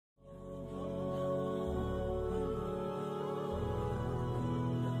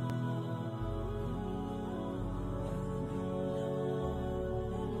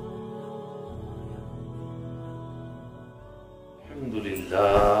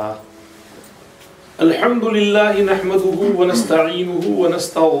الحمد لله نحمده ونستعينه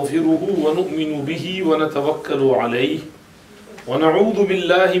ونستغفره ونؤمن به ونتوكل عليه ونعوذ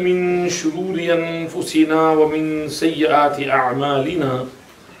بالله من شرور أنفسنا ومن سيئات أعمالنا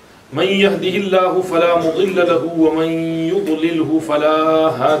من يهده الله فلا مضل له ومن يضلله فلا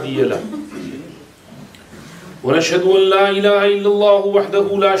هادي له ونشهد أن لا إله إلا الله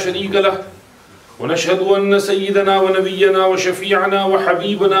وحده لا شريك له ونشهد أن سيدنا ونبينا وشفيعنا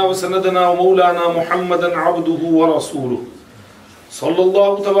وحبيبنا وسندنا ومولانا محمدا عبده ورسوله صلى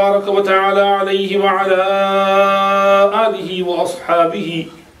الله تبارك وتعالى عليه وعلى آله وأصحابه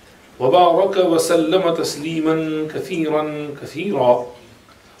وبارك وسلم تسليما كثيرا كثيرا.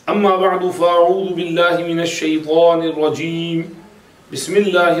 أما بعد فأعوذ بالله من الشيطان الرجيم. بسم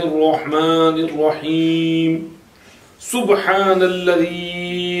الله الرحمن الرحيم. سبحان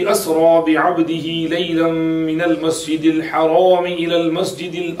الذي أسرى بعبده ليلا من المسجد الحرام إلى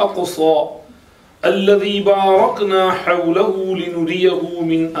المسجد الأقصى الذي باركنا حوله لنريه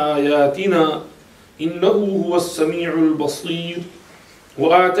من آياتنا إنه هو السميع البصير.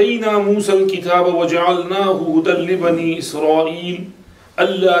 وآتينا موسى الكتاب وجعلناه هدى لبني إسرائيل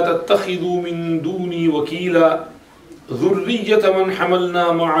ألا تتخذوا من دوني وكيلا ذرية من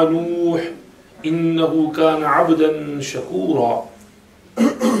حملنا مع نوح إنه كان عبدا شكورا.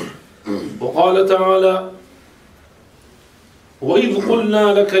 وقال تعالى وإذ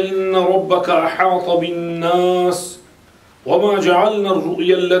قلنا لك إن ربك أحاط بالناس وما جعلنا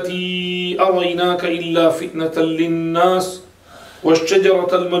الرؤيا التي أريناك إلا فتنة للناس والشجرة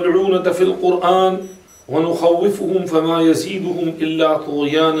الملعونة في القرآن ونخوفهم فما يزيدهم إلا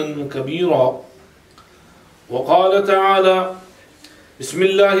طغيانا كبيرا. وقال تعالى بسم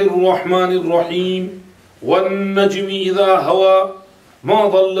الله الرحمن الرحيم والنجم إذا هوى ما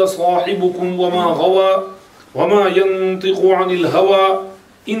ضل صاحبكم وما غوى وما ينطق عن الهوى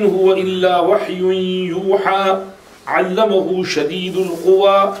إن هو إلا وحي يوحى علمه شديد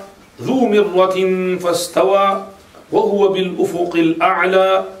القوى ذو مرة فاستوى وهو بالأفق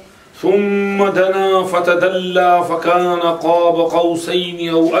الأعلى ثم دنا فتدلى فكان قاب قوسين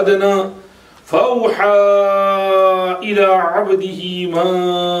أو أدنى فأوحى إلى عبده ما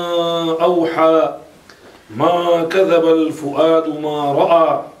أوحى ما كذب الفؤاد ما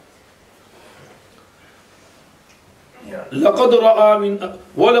رأى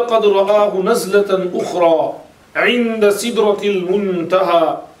ولقد رآه نزلة أخرى عند سدرة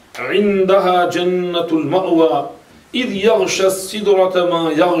المنتهى عندها جنة المأوى إذ يغشى السدرة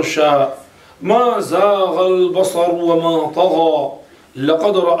ما يغشى ما زاغ البصر وما طغى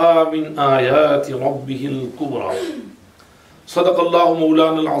لقد رأى من آيات ربه الكبرى. صدق الله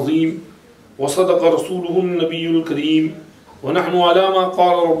مولانا العظيم وصدق رسوله النبي الكريم ونحن على ما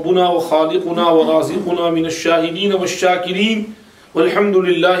قال ربنا وخالقنا ورازقنا من الشاهدين والشاكرين والحمد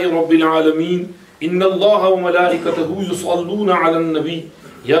لله رب العالمين. إن الله وملائكته يصلون على النبي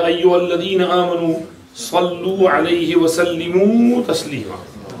يا أيها الذين آمنوا صلوا عليه وسلموا تسليما.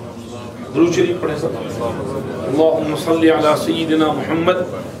 درود شريف پڑھیں سب. اللهم صل على سيدنا محمد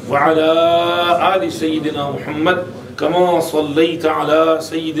وعلى آل سيدنا محمد كما صليت على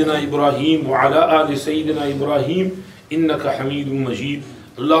سيدنا إبراهيم وعلى آل سيدنا إبراهيم إنك حميد مجيد.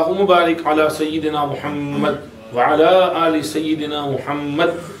 اللهم بارك على سيدنا محمد وعلى آل سيدنا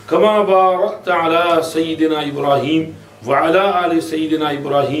محمد كما باركت على سيدنا إبراهيم وعلى آل سيدنا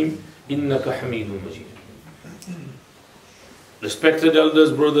إبراهيم إنك حميد مجيد. Respected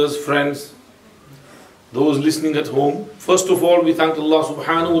elders, brothers, friends, those listening at home, first of all we thank Allah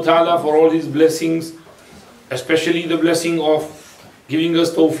subhanahu wa ta'ala for all His blessings, especially the blessing of giving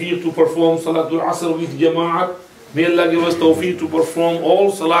us tawfiq to perform Salatul Asr with Jama'at. May Allah give us tawfiq to perform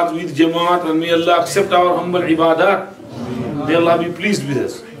all Salat with Jama'at, and may Allah accept our humble ibadat. May Allah be pleased with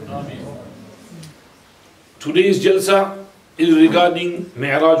us. Today's Jalsa is regarding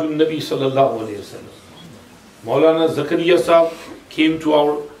Mi'rajul Nabi sallallahu alayhi wa sallam. Mawlana Zakaria Sahab came to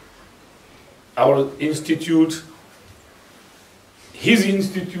our institute, his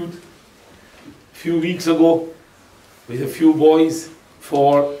institute, few weeks ago with a few boys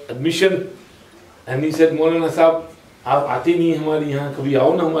for admission, and he said, Mawlana Sahab, आप आते नहीं हमारे यहाँ, कभी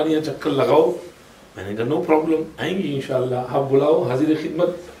आओ ना हमारे यहाँ चक्कर लगाओ. मैंने कहा no problem, आएंगे इंशाल्लाह, आप बुलाओ, हाजिर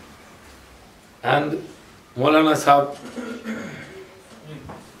खिदमत. And Mawlana Sahab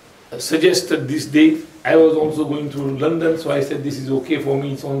suggested this date. I was also going to London, so I said this is okay for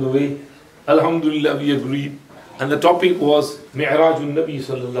me, it's on the way. Alhamdulillah, we agreed. And the topic was Mi'rajul Nabi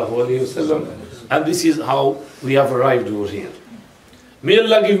sallallahu alayhi wa sallam. And this is how we have arrived over here. May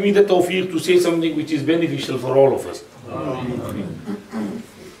Allah give me the tawfiq to say something which is beneficial for all of us.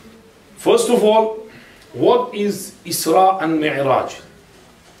 First of all, what is Isra and Mi'raj?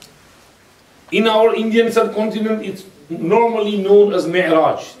 In our Indian subcontinent, it's normally known as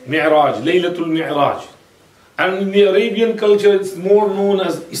Mi'raj, Laylatul Mi'raj. And in the Arabian culture, it's more known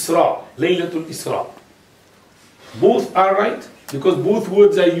as Israa, Laylatul Isra. Both are right, because both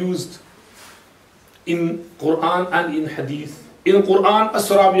words are used in Quran and in Hadith. In Quran,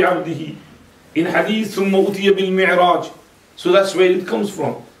 Asra bi'abdihi. In Hadith, thumma utiya bil Mi'raj. So that's where it comes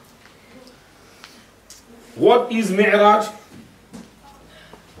from. What is Mi'raj?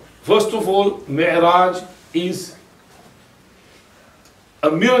 First of all, Mi'raj is a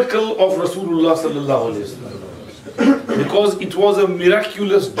miracle of Rasulullah sallallahu alaihi wasallam, because it was a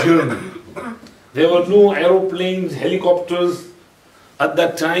miraculous journey. There were no aeroplanes, helicopters at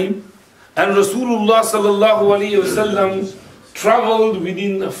that time, and Rasulullah sallallahu alaihi wasallam traveled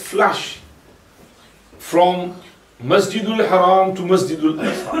within a flash from Masjidul Haram to Masjidul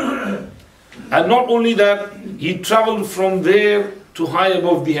Aqsa. And not only that, he traveled from there to high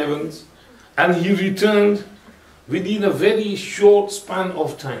above the heavens, and he returned within a very short span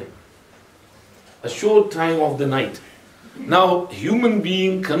of time, a short time of the night. Now, human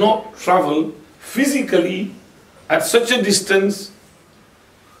being cannot travel physically at such a distance,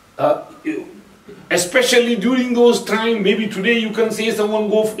 especially during those times. Maybe today you can say someone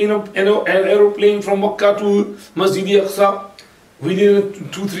go in an aeroplane from Makkah to Masjid Aqsa within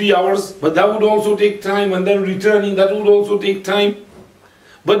 2-3 hours, but that would also take time, and then returning, that would also take time.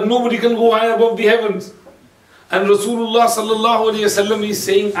 But nobody can go high above the heavens. And Rasulullah sallallahu alaihi wasallam is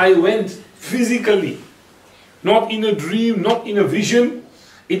saying, I went physically, not in a dream, not in a vision.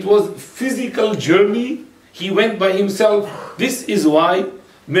 It was physical journey. He went by himself. This is why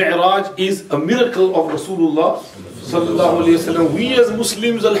Mi'raj is a miracle of Rasulullah sallallahu alaihi wasallam. We as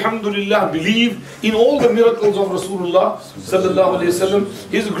Muslims, alhamdulillah, believe in all the miracles of Rasulullah sallallahu alaihi wasallam.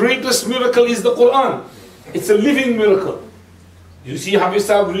 His greatest miracle is the Quran. It's a living miracle. You see Hafiz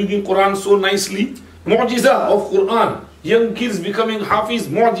Sahib reading Quran so nicely. Mu'jizah of Quran. Young kids becoming Hafiz,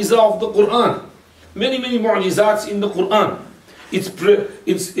 mu'jizah of the Quran. Many mu'jizats in the Quran.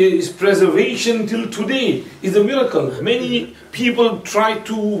 Its preservation till today is a miracle. Many people tried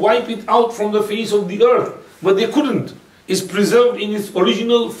to wipe it out from the face of the earth, but they couldn't. It's preserved in its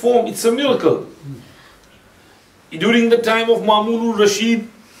original form. It's a miracle. During the time of Mawlana Rashid,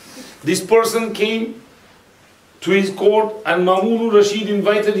 this person came to his court, and Mawlana Rashid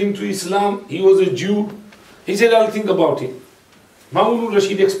invited him to Islam. He was a Jew. He said, I'll think about it. Mawlana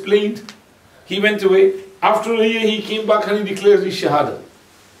Rashid explained. He went away. After a year, he came back and he declared his Shahada.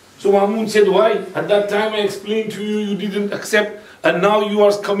 So Mahmud said, why? At that time I explained to you, you didn't accept, and now you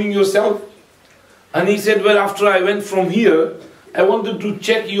are coming yourself. And he said, well, after I went from here, I wanted to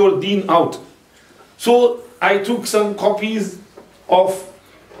check your deen out. So I took some copies of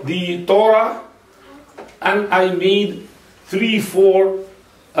the Torah, and I made 3-4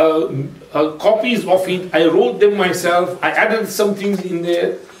 copies of it. I wrote them myself. I added some things in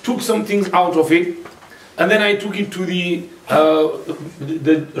there, took some things out of it, and then I took it to the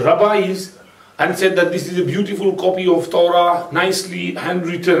rabbis and said that this is a beautiful copy of Torah, nicely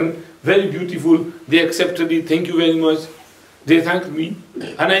handwritten, very beautiful. They accepted it. Thank you very much. They thanked me,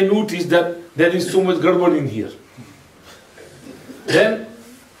 and I noticed that there is so much garbage in here. Then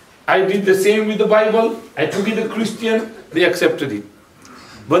I did the same with the Bible. I took it to Christian, they accepted it.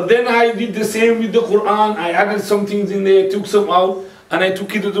 But then I did the same with the Quran. I added some things in there, took some out, and I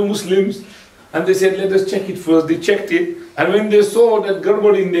took it to the Muslims. And they said, let us check it first. They checked it, and when they saw that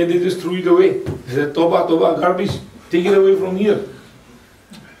garbage in there, they just threw it away. They said, Toba, garbage, take it away from here.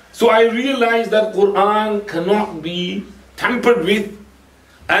 So I realized that Quran cannot be tampered with,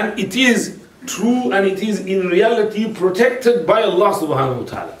 and it is true, and it is in reality protected by Allah subhanahu wa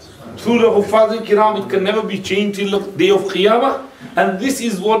ta'ala. Through the Huffaz Kiram, it can never be changed till the day of Qiyamah. And this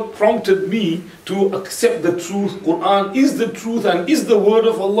is what prompted me to accept the truth. Quran is the truth and is the word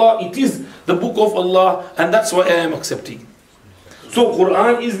of Allah. It is the book of Allah, and that's why I am accepting. So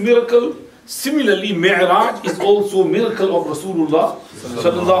Quran is miracle. Similarly, Mi'raj is also miracle of Rasulullah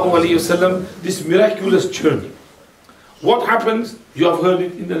sallallahu alaihi wasallam. This miraculous journey. What happens? You have heard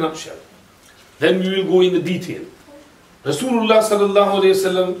it in the nutshell. Then we will go in the detail. Rasulullah sallallahu alayhi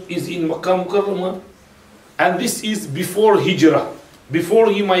wasallam is in Makkah Mukarramah, and this is before Hijrah, before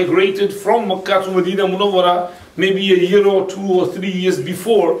he migrated from Makkah to Medina Munawwara, maybe a year or 2 or 3 years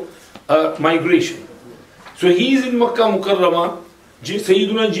before migration. So he is in Makkah Mukarramah.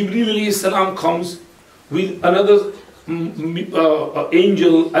 Sayyiduna Jibreel alayhi salam comes with another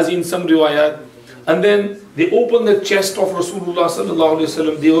angel, as in some riwayat, and then they open the chest of Rasulullah sallallahu alayhi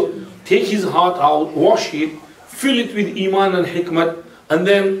wasallam. They take his heart out, wash it, fill it with iman and hikmat, and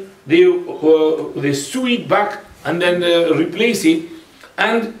then they sew it back and then replace it.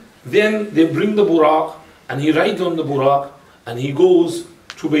 And Then they bring the Buraq and he rides on the Buraq and he goes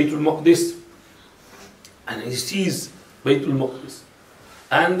to Baytul Maqdis and he sees Baytul Maqdis.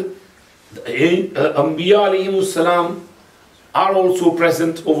 And the Anbiya alayhimus salam are also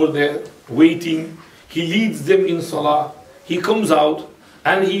present over there waiting. He leads them in Salah. He comes out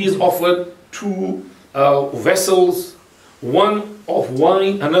and he is offered two vessels, one of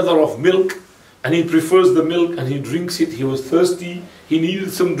wine, another of milk, and he prefers the milk and he drinks it. He was thirsty, he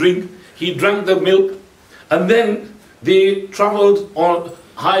needed some drink, he drank the milk, and then they traveled on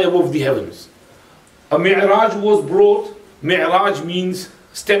high above the heavens. A Mi'raj was brought. Mi'raj means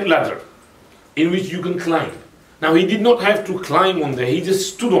step ladder in which you can climb. Now he did not have to climb on there, he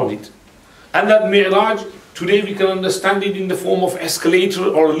just stood on it. And that Mi'raj, today we can understand it in the form of escalator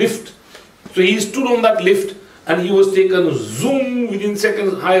or lift. So he stood on that lift and he was taken zoom within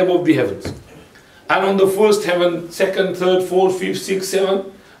seconds high above the heavens. And on the first heaven, second, third, fourth, fifth, sixth, seventh,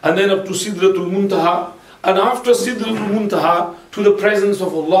 and then up to Sidratul Muntaha. And after Sidratul Muntaha to the presence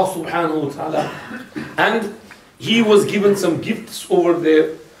of Allah subhanahu wa ta'ala. And he was given some gifts over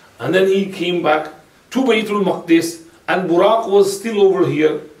there. And then he came back to Baytul Maqdis and Buraq was still over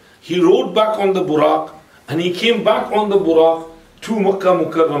here. He rode back on the Buraq and he came back on the Buraq to Makkah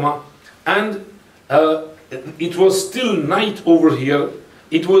Mukarramah. And it was still night over here.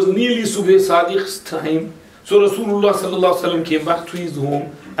 It was nearly Subh Sadiq's time. So Rasulullah sallallahu alaihi wasallam came back to his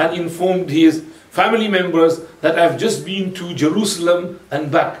home and informed his family members that I've just been to Jerusalem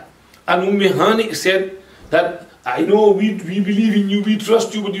and back. And Hani said that I know we believe in you, we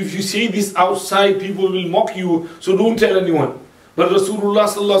trust you, but if you say this outside, people will mock you, so don't tell anyone. But Rasulullah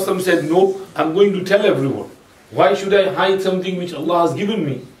sallallahu alaihi wasallam said, no, I'm going to tell everyone. Why should I hide something which Allah has given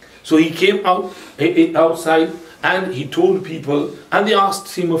me? So he came out outside and he told people, and they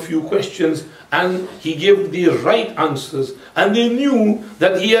asked him a few questions and he gave the right answers, and they knew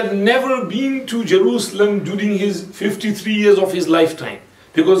that he had never been to Jerusalem during his 53 years of his lifetime,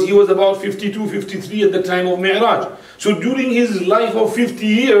 because he was about 52, 53 at the time of Mi'raj. So during his life of 50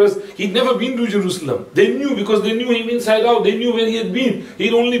 years, he'd never been to Jerusalem. They knew, because they knew him inside out. They knew where he had been.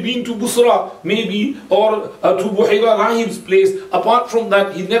 He'd only been to Busra, maybe, or to Buhayra Rahib's place. Apart from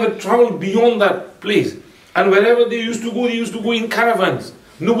that, he never traveled beyond that place. And wherever they used to go in caravans.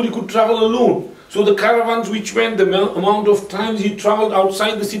 Nobody could travel alone. So the caravans which went, the amount of times he traveled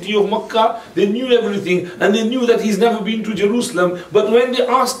outside the city of Makkah, they knew everything, and they knew that he's never been to Jerusalem. But when they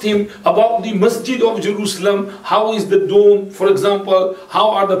asked him about the Masjid of Jerusalem, how is the dome, for example, how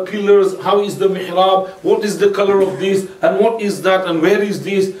are the pillars, how is the mihrab, what is the color of this, and what is that, and where is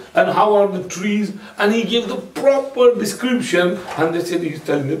this, and how are the trees, and he gave the proper description, and they said he's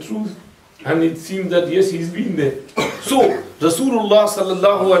telling the truth. And it seemed that yes, he's been there. So Rasulullah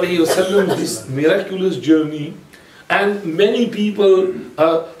sallallahu alayhi wasallam, this miraculous journey, and many people,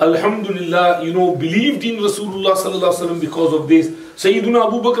 alhamdulillah, believed in Rasulullah sallallahu alayhi wasallam because of this. Sayyiduna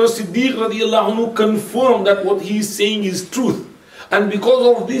Abu Bakr as-Siddiq radiyallahu anhu confirmed that what he is saying is truth. And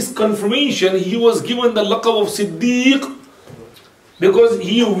because of this confirmation, he was given the laqab of Siddiq, because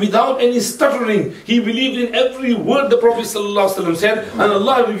he, without any stuttering, he believed in every word the Prophet ﷺ said, and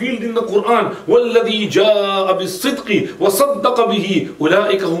Allah revealed in the Quran, وَالَّذِي جَاءَ بِالصِّدْقِ وَصَدَّقَ بِهِ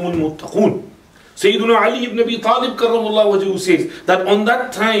أُولَٰئِكَ هُمُ الْمُتَّقُونَ. Sayyiduna Ali ibn Abi Talib karramullah wajhu says that on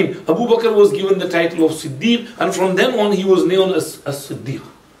that time Abu Bakr was given the title of Siddiq, and from then on he was known as Siddiq.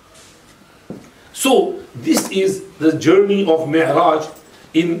 So this is the journey of Mi'raj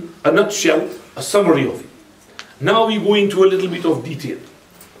in a nutshell, a summary of it. Now we go into a little bit of detail.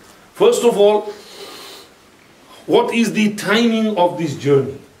 First of all, what is the timing of this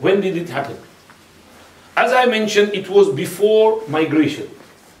journey? When did it happen? As I mentioned, it was before migration.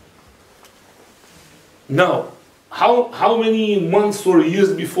 Now, how many months or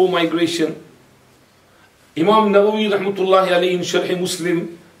years before migration? Imam Nawawi rahmatullahi alayhi in Sharh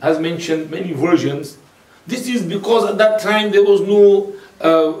Muslim has mentioned many versions. This is because at that time there was no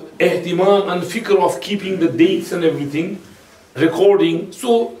ihtimam and fikr of keeping the dates and everything, recording.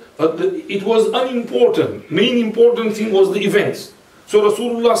 So it was unimportant. Main important thing was the events. So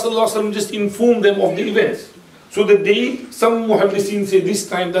Rasulullah sallallahu alaihi wasallam just informed them of the events. So the day, some muhaddithin say this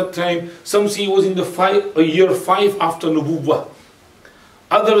time, that time. Some say it was in the year 5 after Nubuwwah.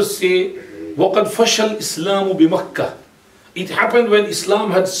 Others say, وَقَدْ فَشَى الْإِسْلَامُ بِمَكَّةِ. It happened when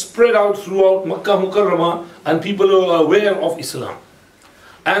Islam had spread out throughout Makkah Mukarramah and people were aware of Islam.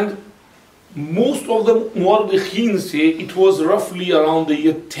 And most of the mu'arrikhin say it was roughly around the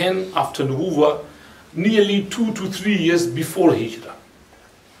year 10 after Nubuwwah, nearly 2 to 3 years before Hijrah.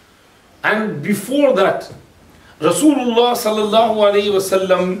 And before that, Rasulullah sallallahu alayhi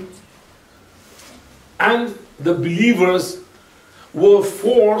wasallam and the believers were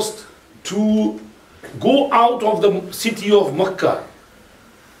forced to go out of the city of Mecca.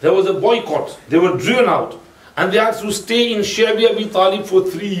 There was a boycott. They were driven out. And they had to stay in Shaykh Abi Talib for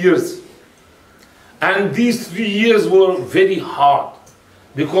 3 years. And these 3 years were very hard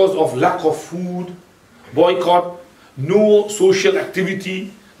because of lack of food, boycott, no social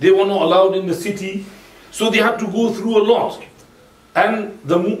activity. They were not allowed in the city. So they had to go through a lot. And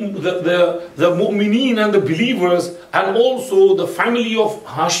the mu'mineen and the believers, and also the family of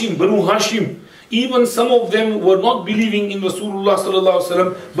Hashim, Banu Hashim, even some of them were not believing in Rasulullah sallallahu alaihi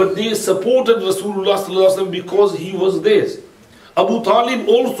wasallam, but they supported Rasulullah sallallahu alaihi wasallam because he was theirs. Abu Talib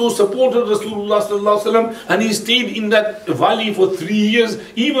also supported Rasulullah sallallahu alaihi wasallam, and he stayed in that valley for 3 years,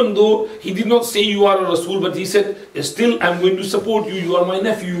 even though he did not say you are a Rasul, but he said, still I'm going to support you, you are my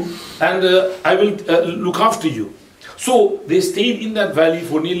nephew, and I will look after you. So they stayed in that valley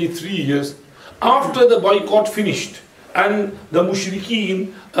for nearly 3 years. After the boycott finished, and the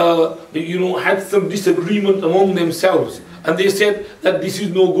mushrikeen, had some disagreement among themselves, and they said that this is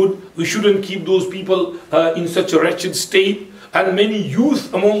no good, we shouldn't keep those people in such a wretched state. And many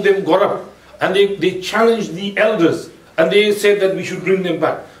youth among them got up, and they challenged the elders, and they said that we should bring them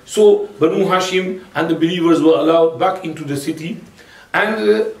back. So Banu Hashim and the believers were allowed back into the city,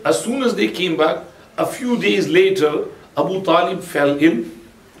 and as soon as they came back, a few days later, Abu Talib fell ill,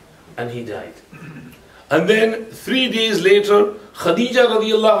 and he died. And then 3 days later, Khadija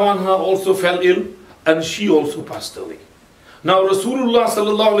radiallahu anha also fell ill, and she also passed away. Now Rasulullah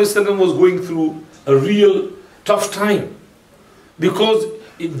sallallahu alaihi wasallam was going through a real tough time, because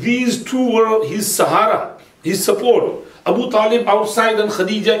these two were his Sahara, his support. Abu Talib outside and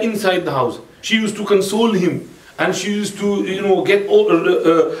Khadija inside the house. She used to console him, and she used to,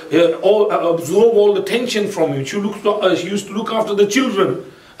 absorb all the tension from him. She used to look after the children,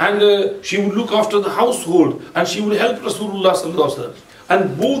 and she would look after the household, and she would help Rasulullah sallallahu alaihi wasallam.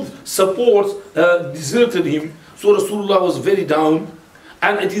 And both supports deserted him, so Rasulullah was very down.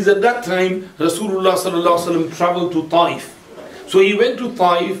 And it is at that time Rasulullah sallallahu alaihi wasallam traveled to Taif. So he went to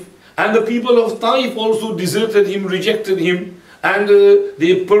Taif, and the people of Taif also deserted him, rejected him, and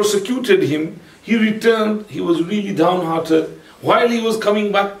they persecuted him. He returned, he was really downhearted. While he was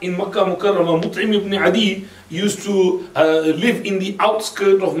coming back in Makkah Mukarramah, Mut'im ibn Adi used to live in the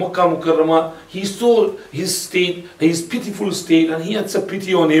outskirts of Makkah Mukarramah. He saw his state, his pitiful state, and he had some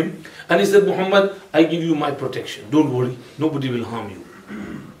pity on him. And he said, Muhammad, I give you my protection. Don't worry, nobody will harm you.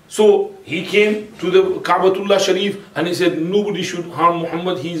 So he came to the Ka'batullah Sharif, and he said, nobody should harm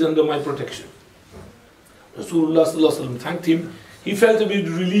Muhammad, he is under my protection. Rasulullah sallallahu alaihi wasallam thanked him. He felt a bit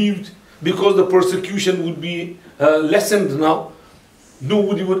relieved, because the persecution would be lessened now.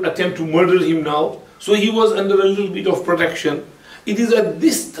 Nobody would attempt to murder him now. So he was under a little bit of protection. It is at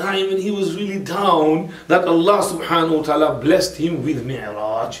this time when he was really down that Allah subhanahu wa ta'ala blessed him with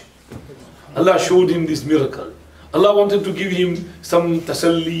Mi'raj. Allah showed him this miracle. Allah wanted to give him some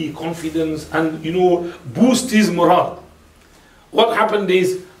tasalli, confidence, and boost his morale. What happened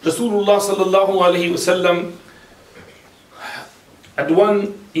is, Rasulullah sallallahu alaihi wasallam at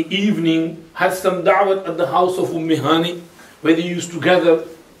one evening had some da'wat at the house of Hani, where they used to gather.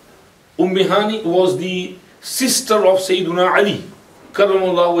 Hani was the sister of Sayyiduna Ali,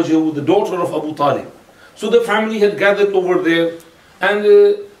 Karramallahu wajhahu, the daughter of Abu Talib. So the family had gathered over there, and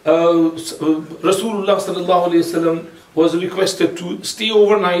Rasulullah sallallahu alaihi wasallam was requested to stay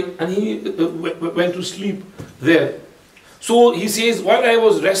overnight, and he went to sleep there. So he says, while I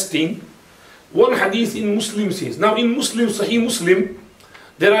was resting, one hadith in Muslim says, now in Muslim, Sahih Muslim,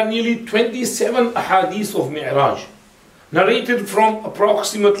 there are nearly 27 ahadith of Mi'raj, narrated from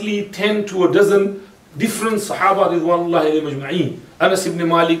approximately 10 to a dozen different Sahaba ridwanullahi alayhim ajma'een. Anas ibn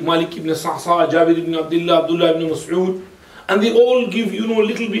Malik, Malik ibn Sa'sa, Jabir ibn Abdullah, Abdullah ibn Mas'ud, and they all give a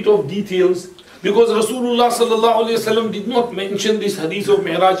little bit of details, because Rasulullah sallallahu alaihi wasallam did not mention this hadith of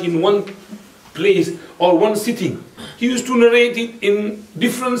Mi'raj in one place or one sitting. He used to narrate it in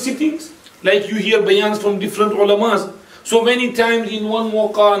different sittings, like you hear bayans from different ulamas. So many times in one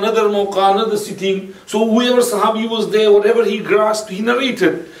mawqa, another sitting. So whoever sahabi was there, whatever he grasped, he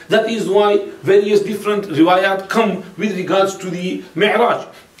narrated. That is why various different riwayat come with regards to the Mi'raj,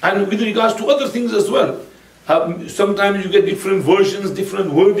 and with regards to other things as well. Sometimes you get different versions,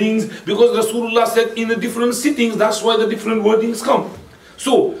 different wordings, because Rasulullah said in the different sittings, that's why the different wordings come.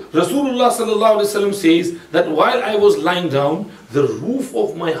 So Rasulullah sallallahu alaihi wasallam says that while I was lying down, the roof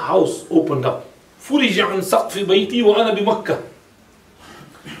of my house opened up. فُرِجَ عَنْ سَقْفِ بَيْتِي وَأَنَا بِمَكَّةِ.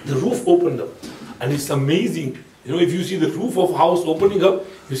 The roof opened up, and it's amazing. If you see the roof of house opening up,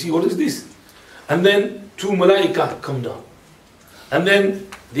 you see, what is this? And then 2 malaika come down, and then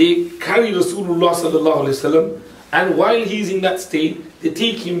they carry Rasulullah sallallahu alaihi wasallam, And while he's in that state, they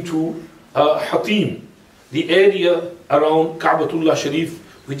take him to Hatim, the area around Ka'batullah Sharif,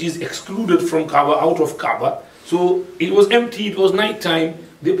 which is excluded from Kaaba, out of Kaaba. So it was empty, it was night time.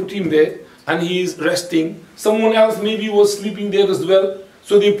 They put him there and he is resting. Someone else maybe was sleeping there as well.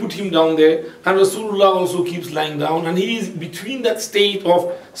 So they put him down there, and Rasulullah also keeps lying down, and he is between that state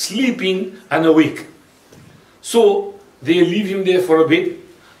of sleeping and awake. So they leave him there for a bit,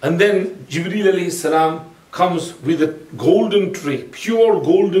 and then Jibreel alayhi salam comes with a golden tray, pure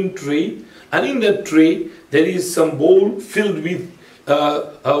golden tray, and in that tray there is some bowl filled with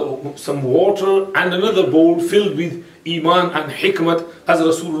some water, and another bowl filled with iman and hikmat, as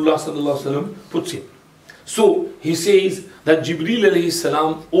Rasulullah sallallahu alaihi wasallam puts it. So he says that Jibreel alayhi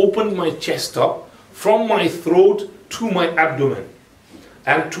salam opened my chest up from my throat to my abdomen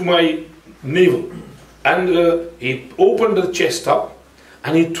and to my navel, and he opened the chest up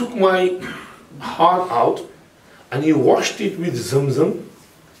and he took my heart out and he washed it with zamzam,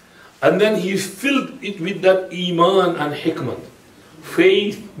 and then he filled it with that iman and hikmat,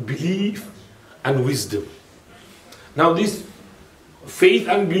 faith, belief and wisdom. Now this faith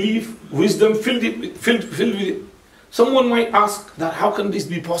and belief, wisdom filled with it. Someone might ask that how can this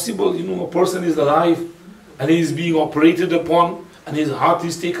be possible? You know, a person is alive and he is being operated upon and his heart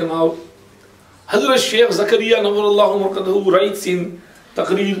is taken out. Hadhrat Shaykh Zakaria Nawwarallahu Markadahu writes in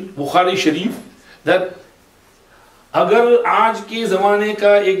Taqreer Bukhari Sharif that अगर आज के ज़माने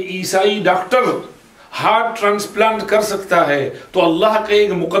का एक ईसाई doctor heart transplant कर सकता है, तो अल्लाह का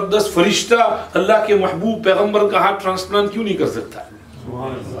एक मुकद्दस फरिश्ता, अल्लाह के महबूब पैगंबर का हार्ट ट्रांसप्लांट क्यों नहीं कर सकता?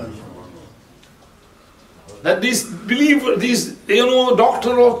 That this believer, this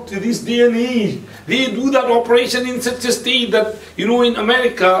doctor of this day and age, they do that operation in such a state that in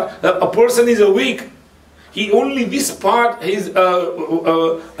America a person is awake, he only this part is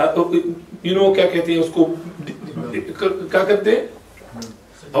क्या कहते हैं उसको, क्या कहते हैं,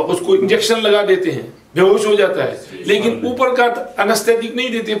 उसको इंजेक्शन लगा देते हैं, बेहोश हो जाता है, लेकिन ऊपर का एनेस्थेटिक नहीं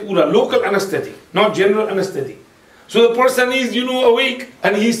देते, पूरा local anaesthetic, not general anaesthetic. So the person is, awake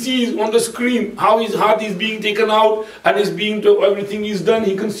and he sees on the screen how his heart is being taken out and everything is done,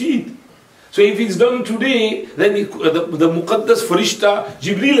 he can see it. So if it's done today, then the Muqaddas Farishta,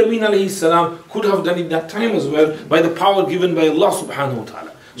 Jibreel Amin alayhi salam, could have done it that time as well by the power given by Allah subhanahu wa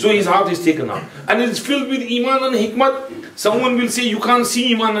ta'ala. So his heart is taken out. And it's filled with Iman and Hikmat. Someone will say, you can't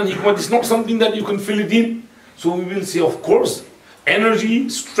see Iman and Hikmat, it's not something that you can fill it in. So we will say, of course, energy,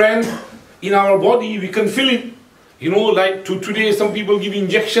 strength in our body, we can fill it. Like today some people give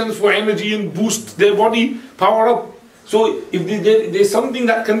injections for energy and boost their body, power up. So if there's something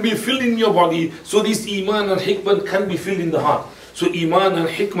that can be filled in your body, so this Iman and Hikmat can be filled in the heart. So Iman and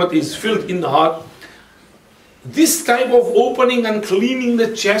Hikmat is filled in the heart. This type of opening and cleaning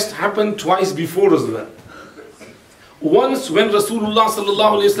the chest happened twice before as well. Once when Rasulullah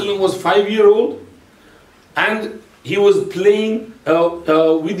sallallahu alaihi wasallam was 5-year-old and he was playing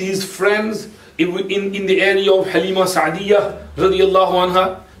with his friends in the area of Halima Sa'diyah radiyallahu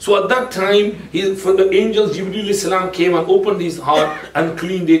anha. So at that time, the angels Jibreel salam came and opened his heart and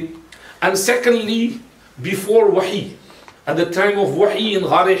cleaned it. And secondly, before Wahi, at the time of Wahi in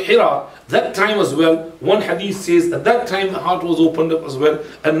Ghar Hira, that time as well, one hadith says at that time the heart was opened up as well,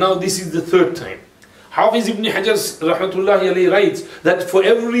 and now this is the third time. Hafiz ibn Hajar rahmatullahi alayhi writes that for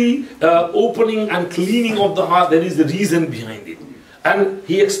every opening and cleaning of the heart, there is a reason behind it. And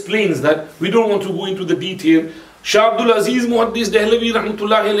he explains that, we don't want to go into the detail. Shaykh Abdul Aziz Muhaddis Dehlavi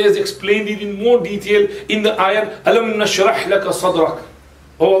rahmatullahi alayhi has explained it in more detail in the ayat, Alam nashrah laka sadrak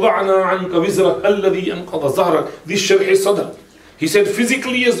wa wada'na anka wizrak alladhi anqadha zahrak. This sharh sadr. He said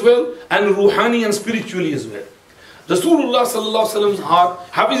physically as well and ruhani and spiritually as well. Rasulullah sallallahu alaihi wasallam's heart,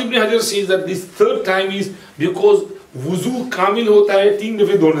 Hafiz ibn Hajar says that this third time is because wuzu kamil hota hai 3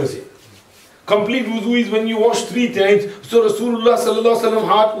 dafe dhone se. Complete wuzu is when you wash 3 times. So Rasulullah sallallahu alaihi wasallam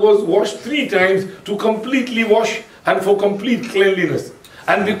heart was washed 3 times to completely wash and for complete cleanliness.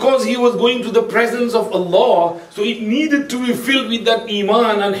 And because he was going to the presence of Allah, so it needed to be filled with that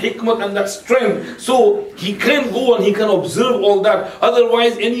iman and hikmat and that strength. So he can go and he can observe all that.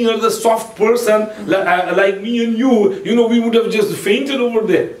 Otherwise, any other soft person like me and you, we would have just fainted over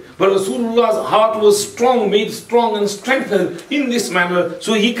there. But Rasulullah's heart was strong, made strong and strengthened in this manner,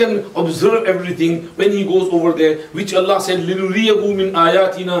 so he can observe everything when he goes over there, which Allah said, لِنُرِيَهُ مِنْ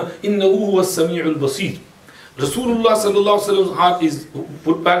آيَاتِنَا إِنَّهُ هُوَ السَّمِيعُ الْبَصِيرُ. Rasulullah sallallahu alaihi wasallam's heart is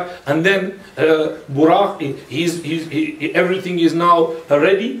put back, and then Buraq, everything is now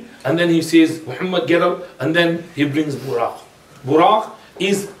ready, and then he says, Muhammad, get up, and then he brings Buraq. Buraq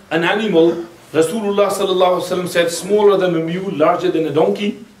is an animal, Rasulullah sallallahu alaihi wasallam said, smaller than a mule, larger than a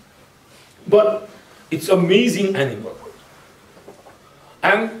donkey. But It's an amazing animal.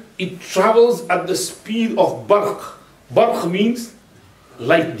 And it travels at the speed of barq. Barq means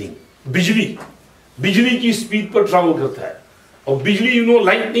lightning. Bijli. Bijli ki speed par travel karta hai. Or bijli, you know,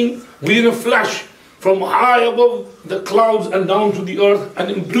 lightning within a flash from high above the clouds and down to the earth,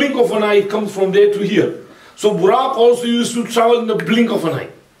 and in blink of an eye it comes from there to here. So Buraq also used to travel in the blink of an eye.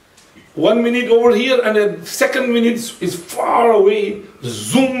 1 minute over here and the second minute is far away,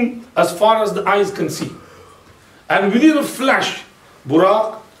 zoom as far as the eyes can see. And within a flash,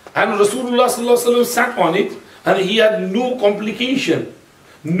 Buraq and Rasulullah sat on it, and he had no complication,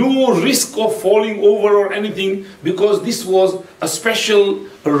 no risk of falling over or anything, because this was a special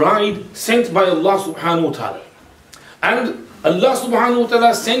ride sent by Allah subhanahu wa ta'ala. And Allah subhanahu wa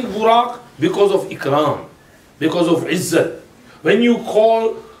ta'ala sent Buraq because of ikram, because of izzat. When you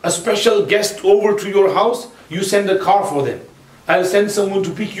call a special guest over to your house, you send a car for them. I'll send someone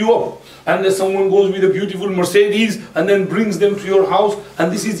to pick you up, and then someone goes with a beautiful Mercedes and then brings them to your house,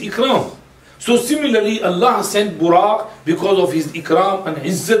 and this is ikram. So similarly, Allah sent Buraq because of his ikram and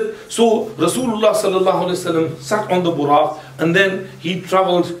izzat. So Rasulullah sallallahu alaihi wasallam sat on the Buraq, and then he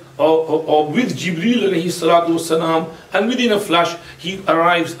traveled with Jibreel alayhi salatu wasalam, and within a flash he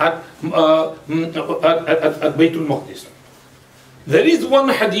arrives at Baytul Maqdis. There is one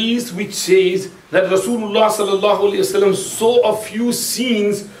hadith which says that Rasulullah sallallahu alaihi wasallam saw a few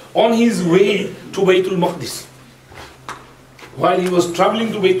scenes on his way to Baytul Maqdis. While he was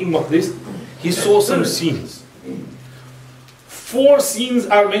traveling to Baytul Maqdis, he saw some scenes. 4 scenes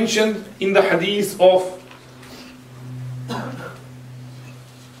are mentioned in the hadith of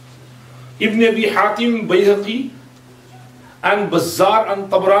Ibn Abi Hatim Bayhaqi and Bazzar and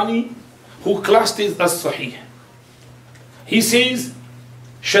Tabrani, who classed it as Sahih. He says,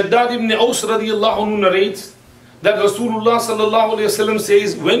 Shaddad ibn Aus radiyallahu anhu narrates that Rasulullah sallallahu alayhi wasallam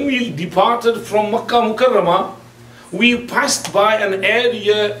says, when we departed from Makkah Mukarramah, we passed by an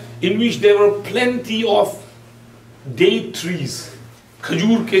area in which there were plenty of date trees,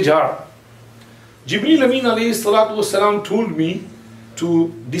 khajur ke jhar. Jibreel Amin alayhi salatu wasalam told me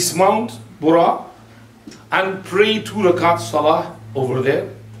to dismount Buraq and pray 2 rakat salah over there,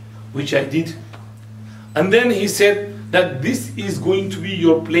 which I did. And then he said that this is going to be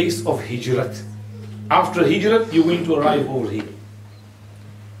your place of hijrat. After hijrat, you're going to arrive over here.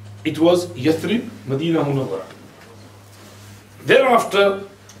 It was Yathrib, Medina Munawwara. Thereafter,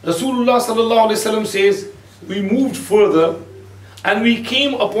 Rasulullah sallallahu alaihi wasallam says, we moved further and we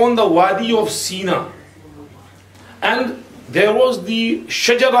came upon the Wadi of Sina. And there was the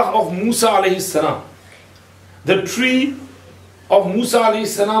Shajarah of Musa alayhi salam, the tree of Musa alayhi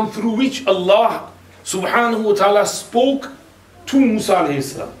salam, through which Allah subhanahu wa ta'ala spoke to Musa alayhi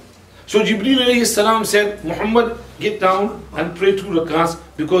salam. So Jibreel alayhi salam said, Muhammad, get down and pray 2 rakats,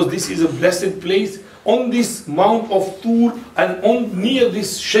 because this is a blessed place. On this mount of Tur and near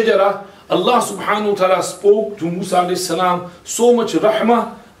this Shajara, Allah subhanahu wa ta'ala spoke to Musa alayhi salam. So much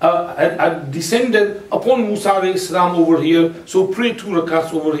rahmah had descended upon Musa alayhi salam over here. So pray 2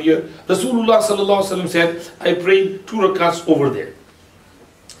 rakats over here. Rasulullah sallallahu alaihi wasallam said, I prayed 2 rakats over there.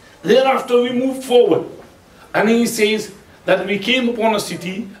 Thereafter we moved forward, and he says that we came upon a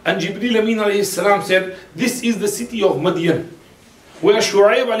city, and Jibreel Amin alayhi salam said, this is the city of Madian, where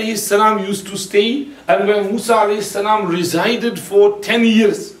Shu'aib alayhi salam used to stay, and where Musa alayhi salam resided for 10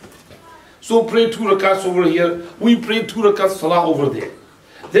 years. So pray 2 rakats over here. We prayed 2 rakats salah over there.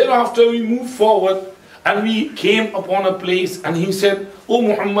 Thereafter we moved forward, and we came upon a place, and he said, O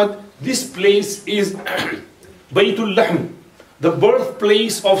Muhammad, this place is Baytul Lahm, the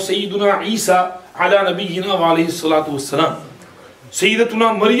birthplace of Sayyiduna Isa ala nabiyyina wa alayhi salatu wassalam.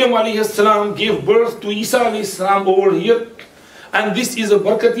 Sayyidatuna Maryam alayhi salam gave birth to Isa alayhi salam over here. And this is a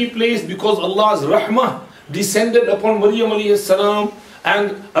barakati place because Allah's rahmah descended upon Maryam alayhi salam,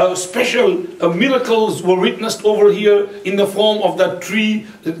 and special miracles were witnessed over here in the form of that tree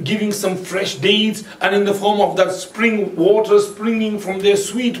giving some fresh dates, and in the form of that spring water springing from there,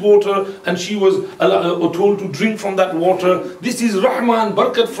 sweet water, and she was told to drink from that water. This is rahmah and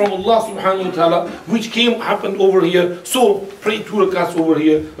barakat from Allah subhanahu wa ta'ala, which happened over here. So pray 2 rakats over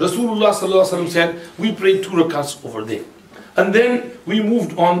here. Rasulullah sallallahu alaihi wasallam said, we prayed 2 rakats over there. And then we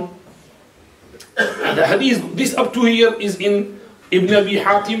moved on. The hadith, this up to here, is in Ibn Abi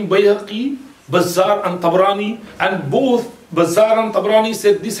Hatim, Bayhaqi, Bazzar and Tabrani, and both Bazzar and Tabrani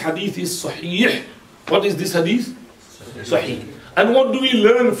said this hadith is Sahih. What is this hadith? Sahih. And what do we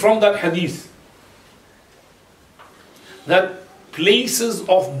learn from that hadith? That places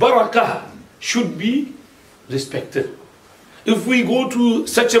of barakah should be respected. If we go to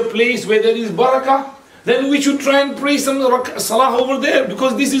such a place where there is barakah, then we should try and pray some salah over there,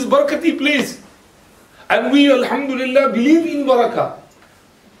 because this is barakati place. And we, alhamdulillah, believe in barakah.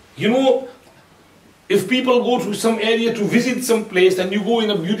 You know, if people go to some area to visit some place and you go in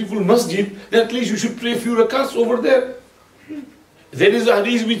a beautiful masjid, then at least you should pray a few rakats over there. There is a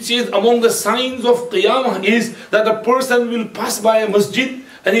hadith which says among the signs of Qiyamah is that a person will pass by a masjid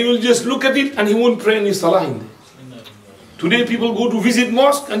and he will just look at it and he won't pray any salah in there. Today people go to visit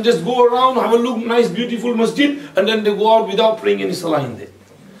mosque and just go around, have a look, nice beautiful masjid, and then they go out without praying any salah in there.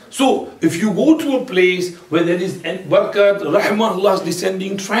 So if you go to a place where there is barakat, rahmah, Allah is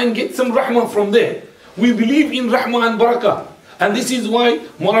descending, try and get some rahmah from there. We believe in rahmah and barakah. And this is why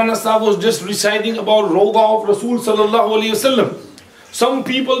Mawlana Sahib was just reciting about Rawdah of Rasul sallallahu alayhi wasallam. Some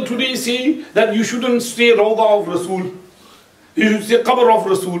people today say that you shouldn't say Rawdah of Rasul. You should say Qabr of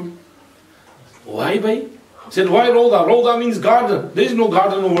Rasul. Why, bhai? Said, why Rawdah? Rawdah means garden. There is no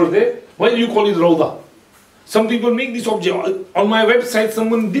garden over there. Why do you call it Rawdah? Some people make this objection. On my website,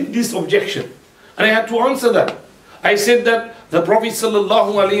 someone did this objection. And I had to answer that. I said that the Prophet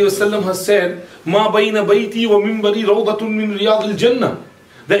sallallahu alayhi wasallam has said, Ma bayna bayti wa mimbari rawdatun min riyadil jannah.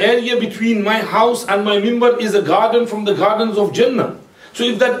 The area between my house and my mimbar is a garden from the gardens of Jannah. So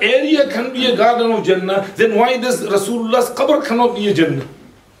if that area can be a garden of Jannah, then why does Rasulullah's qabr cannot be a Jannah?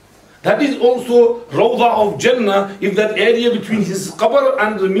 That is also Rawdah of Jannah. If that area between his qabr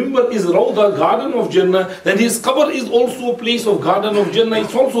and the mimbar is Rawdah, garden of Jannah, then his qabr is also a place of garden of Jannah.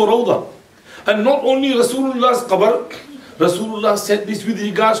 It's also Rawdah. And not only Rasulullah's qabr, Rasulullah said this with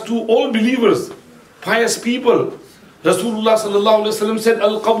regards to all believers, pious people. Rasulullah sallallahu alaihi wasallam said,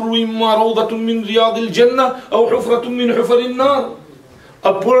 Al-qabru imma rawdatun min riyadil jannah aw hufratun min hufarin nar.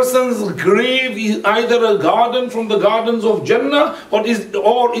 A person's grave is either a garden from the gardens of Jannah or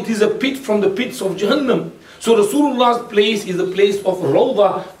it is a pit from the pits of Jahannam. So Rasulullah's place is a place of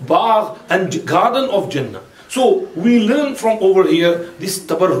Rawdah, Bagh and garden of Jannah. So we learn from over here this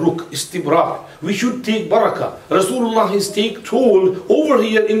tabarruk, istibrak. We should take barakah. Rasulullah has told over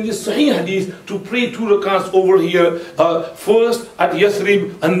here in this Sahih Hadith to pray 2 rakats over here. First at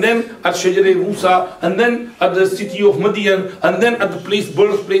Yathrib, and then at Shajar Musa, and then at the city of Madian, and then at the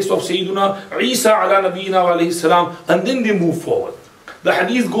birthplace of Sayyiduna Isa ala Nabiyina alayhi salam, and then they move forward. The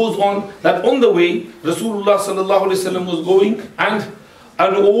Hadith goes on that on the way, Rasulullah sallallahu alayhi wasallam was going, and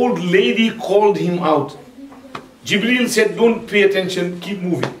an old lady called him out. Jibreel said, don't pay attention, keep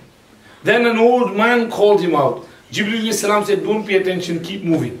moving. Then an old man called him out. Jibreel said, don't pay attention, keep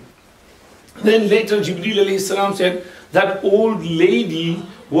moving. Then later Jibreel said, that old lady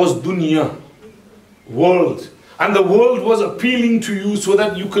was dunya, world. And the world was appealing to you so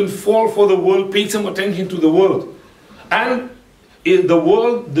that you can fall for the world, pay some attention to the world. And the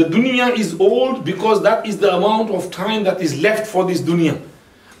world, the dunya is old because that is the amount of time that is left for this dunya.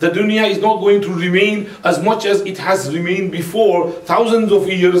 The dunya is not going to remain as much as it has remained before, thousands of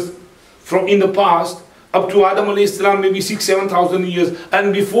years from in the past, up to Adam alayhi salam, maybe 6,000-7,000 years,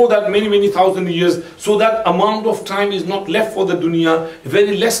 and before that many thousand years. So that amount of time is not left for the dunya,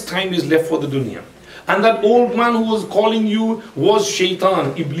 very less time is left for the dunya. And that old man who was calling you was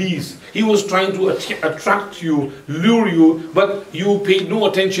shaitan, Iblis. He was trying to attract you, lure you, but you paid no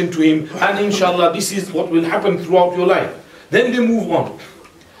attention to him. And inshallah, this is what will happen throughout your life. Then they move on.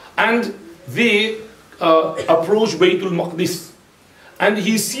 And they approach Baytul Maqdis. And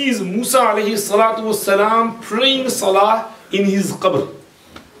he sees Musa alayhi salatu wassalam praying salah in his qabr.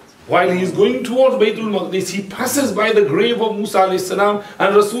 While he is going towards Baytul Maqdis, he passes by the grave of Musa alayhi salam,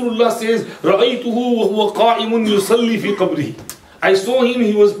 and Rasulullah says, رَأَيْتُهُ وَهُوَ قَائِمٌ يُصَلِّي فِي قَبْرِهِ. I saw him,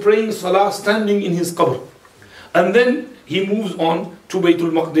 he was praying salah standing in his qabr. And then he moves on to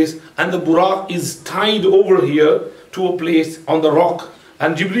Baytul Maqdis, and the buraq is tied over here to a place on the rock.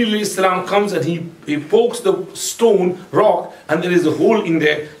 And Jibreel salam comes and he pokes the stone, rock, and there is a hole in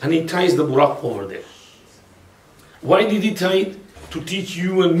there, and he ties the buraq over there. Why did he tie it? To teach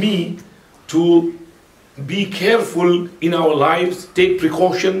you and me to be careful in our lives, take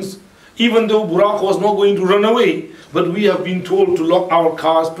precautions. Even though buraq was not going to run away, but we have been told to lock our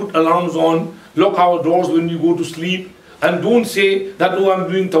cars, put alarms on, lock our doors when you go to sleep, and don't say that, oh,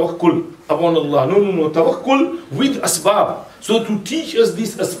 I'm doing tawakkul upon Allah. No, tawakkul with asbab. So to teach us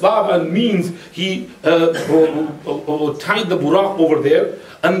this asbab and means, he tied the buraq over there,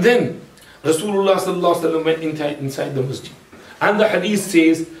 and then Rasulullah sallallahu alaihi wasallam went inside the masjid. And the hadith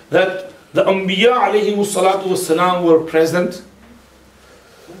says that the Anbiya alayhimu salatu wassalam were present,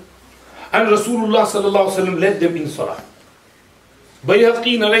 and Rasulullah sallallahu alaihi wasallam led them in salah.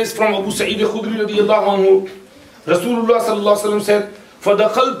 Bayhaqi narrates from Abu Sa'id al-Khudri radiyallahu anhu, Rasulullah sallallahu alaihi wasallam said,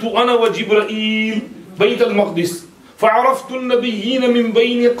 فَدَخَلْتُ أَنَا وَجِبْرَئِيلٌ بَيْتَ الْمَقْدِسِ فعرفت النبيين من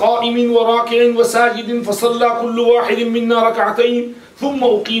بين قائم وراكع وساجد فصلى كل واحد منا ركعتين ثم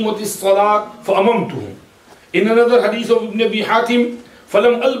أقيمت الصلاة فأممتهم In another hadith of Ibn Abi Hatim,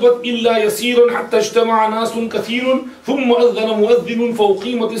 فلم ألبث إلا يسيرا حتى اجتمع ناس كثير ثم أذن مؤذن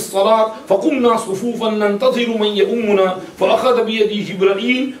فأقيمت الصلاة فقمنا صفوفا ننتظر من يؤمنا فأخذ بيدي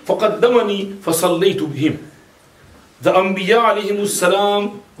جبرائيل فقدمني فصليت بهم. The Anbiya alayhimus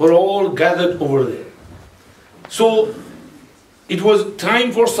salam were all gathered over there. So it was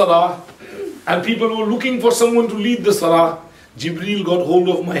time for Salah and people were looking for someone to lead the Salah. Jibreel got hold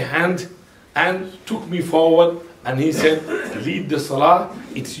of my hand and took me forward. And he said, lead the salah,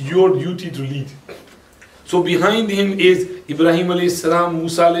 it's your duty to lead. So behind him is Ibrahim alayhi salam,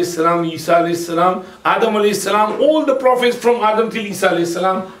 Musa alayhi salam, Isa alayhi salam, Adam alayhi salam, all the prophets from Adam till Isa alayhi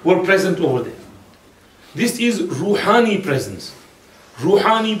salam were present over there. This is Ruhani presence.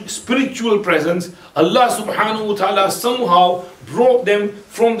 Ruhani spiritual presence. Allah subhanahu wa ta'ala somehow brought them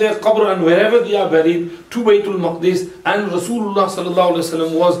from their qabr and wherever they are buried to Baytul Maqdis, and Rasulullah sallallahu alaihi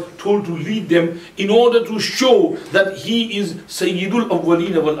wasallam was told to lead them in order to show that he is Sayyidul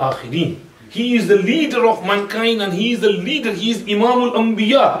Awwaleen wal Akhirin. He is the leader of mankind and he is the leader, he is Imamul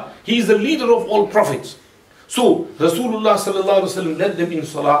Anbiya, he is the leader of all prophets. So Rasulullah sallallahu alaihi wasallam led them in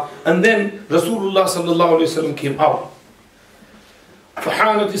salah, and then Rasulullah sallallahu alaihi wasallam came out.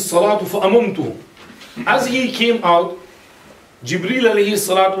 فَحَانَتِ الصَّلَاةُ فَأَمَمْتُهُ. As he came out, Jibreel alayhi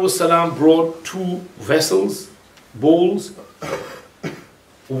salatu wasalam brought two vessels, bowls,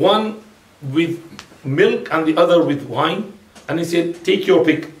 one with milk and the other with wine, and he said, take your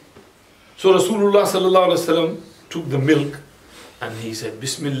pick. So Rasulullah sallallahu alaihi wasallam took the milk and he said,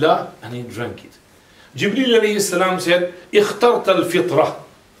 Bismillah, and he drank it. Jibreel alayhi salam said, اخترت الفطرة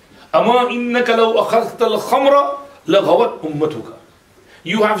أما إنك لو أخذت الخمر لغوت أمتك.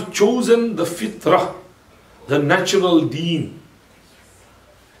 You have chosen the fitrah, the natural deen.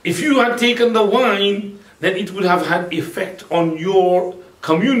 If you had taken the wine, then it would have had effect on your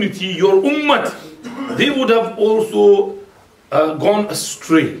community, your ummah. They would have also gone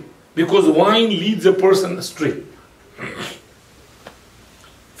astray, because wine leads a person astray.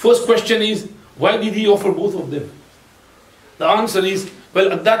 First question is, why did he offer both of them? The answer is,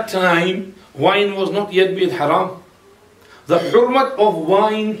 well, at that time, wine was not yet made haram. The hurmat of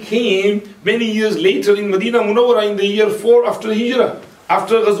wine came many years later in Medina Munawwara in the year 4 after Hijrah,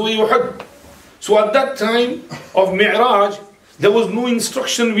 after Ghazwa Uhud. So at that time of Mi'raj, there was no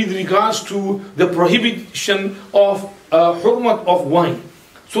instruction with regards to the prohibition of hurmat of wine.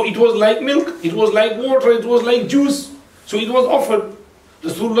 So it was like milk, it was like water, it was like juice. So it was offered.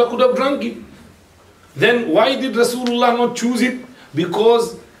 Rasulullah could have drunk it. Then why did Rasulullah not choose it?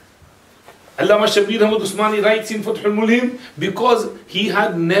 Because Allama Shabir Ahmad Usmani writes in Fathul Mulhim, because he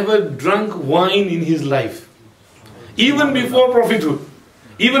had never drunk wine in his life. Even before prophethood,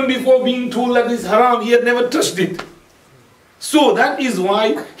 even before being told that it's haram, he had never touched it. So that is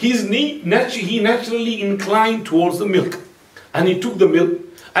why he naturally inclined towards the milk. And he took the milk.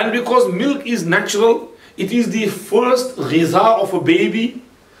 And because milk is natural, it is the first ghiza of a baby,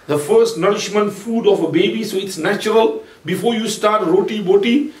 the first nourishment food of a baby, so it's natural. Before you start roti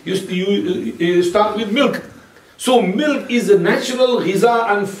boti, you start with milk. So milk is a natural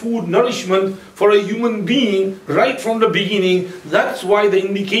ghiza and food nourishment for a human being right from the beginning. That's why the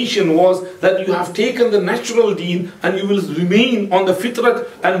indication was that you have taken the natural deen and you will remain on the fitrat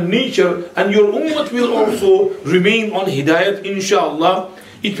and nature, and your ummah will also remain on hidayat, inshallah.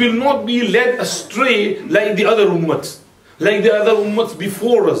 It will not be led astray like the other ummahs, like the other ummahs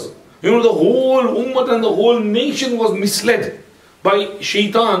before us. You know, the whole ummah and the whole nation was misled by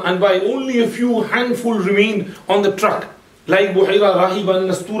shaitan, and by only a few handful remained on the track, like Buhaira Rahiban,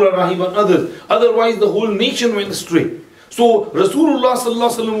 Nastura Rahiban, others. Otherwise the whole nation went astray. So Rasulullah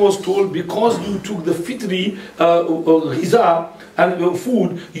sallallahu alaihi wasallam was told, because you took the fitri ghiza and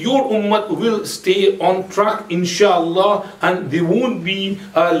food, your ummah will stay on track, inshallah, and they won't be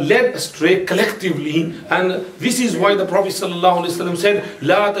led astray collectively. And this is why the Prophet sallallahu alaihi wasallam said,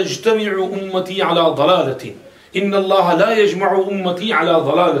 لا تجتمع أمتي على ضلالة إن الله لا يجمع أمتي على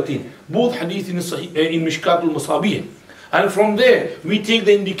ضلالة. Both hadith in Mishkat al-Masabih. And from there we take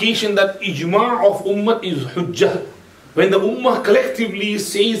the indication that ijma' of ummah is hujjah. When the ummah collectively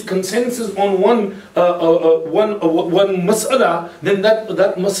says consensus on one mas'ala, then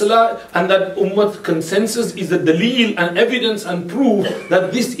that mas'ala and that ummah consensus is a daleel and evidence and proof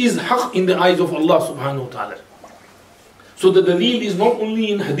that this is haqq in the eyes of Allah subhanahu wa ta'ala. So the daleel is not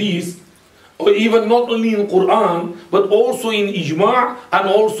only in hadith, or even not only in Quran, but also in ijma' and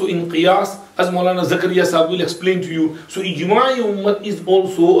also in qiyas, as Mawlana Zakaria Sahib will explain to you. So ijma' ummah is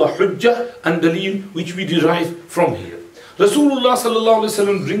also a hujjah and daleel which we derive from here. Rasulullah sallallahu alaihi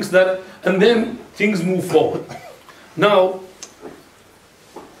wasallam drinks that, and then things move forward. Now,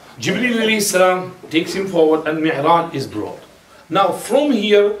 Jibreel alayhi salam takes him forward and Mi'raj is brought. Now from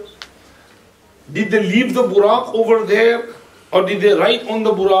here, did they leave the Buraq over there or did they write on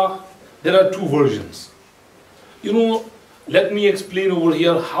the Buraq? There are two versions. You know, let me explain over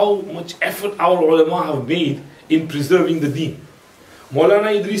here how much effort our ulama have made in preserving the deen.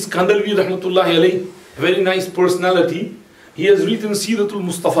 Mawlana Idris Kandalvi rahmatullahi alayhi, very nice personality. He has written Siratul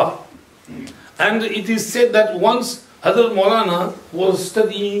Mustafa. And it is said that once Hadhrat Mawlana was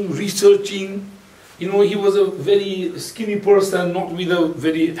studying, researching, you know, he was a very skinny person, not with a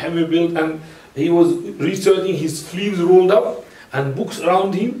very heavy build, and he was researching, his sleeves rolled up and books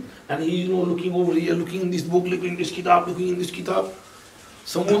around him, and he, you know, looking over here, looking in this book, looking in this kitab, looking in this kitab.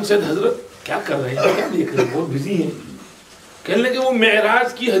 Someone said, Hadhrat, क्या कर रहे हैं, क्या देख रहे हैं, बहुत busy हैं. कहने लगे वो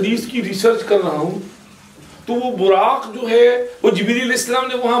मेराज की हदीस की रिसर्च कर रहा हूँ, तो वो बुराक जो है वो जिब्रील इस्लाम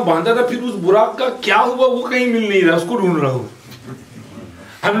ने वहाँ बांधा था, फिर उस बुराक का क्या हुआ वो कहीं मिल नहीं रहा, उसको ढूंढ रहा हूँ.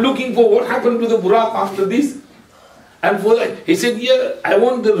 I'm looking for what happened to the burak after this. And for that, he said, yeah, I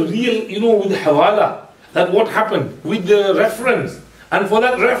want the real, you know, with hawala, that what happened, with the reference. And for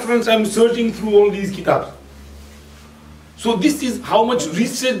that reference, I'm searching through all these kitabs. So this is how much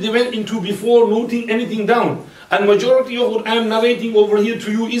research they went into before noting anything down. And majority of what I am narrating over here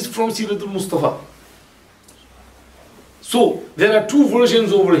to you is from Siratul Mustafa. So there are two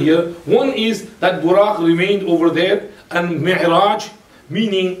versions over here. One is that Buraq remained over there, and Mi'raj,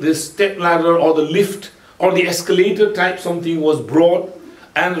 meaning the step ladder or the lift or the escalator type something was brought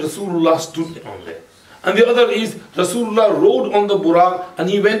and Rasulullah stood on there. And the other is Rasulullah rode on the Buraq and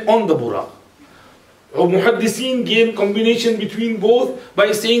he went on the Buraq. Muhaddiseen gave combination between both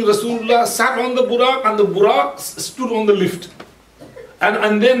by saying Rasulullah sat on the Buraq and the Buraq stood on the lift.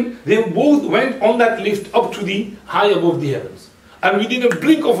 And then they both went on that lift up to the high above the heavens. And within a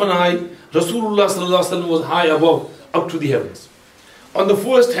blink of an eye, Rasulullah was high above, up to the heavens. On the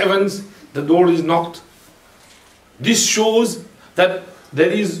first heavens, the door is knocked. This shows that there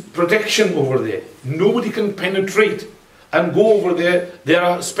is protection over there. Nobody can penetrate and go over there. There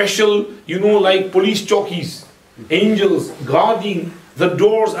are special, you know, like police jockeys, angels guarding the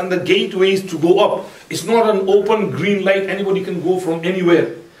doors and the gateways to go up. It's not an open green light, anybody can go from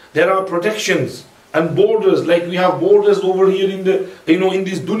anywhere. There are protections and borders, like we have borders over here in the, you know, in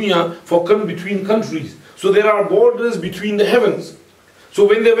this dunya for between countries. So there are borders between the heavens. So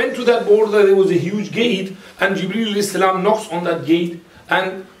when they went to that border, there was a huge gate, and Jibreel alayhi salam knocks on that gate,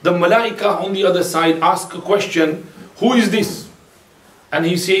 and the malaika on the other side ask a question, who is this? And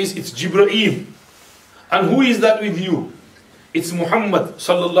he says, it's Jibreel. And who is that with you? It's Muhammad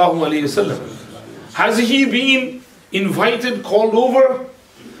sallallahu alayhi wasallam. Has he been invited, called over?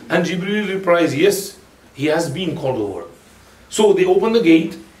 And Jibreel replies, yes, he has been called over. So they open the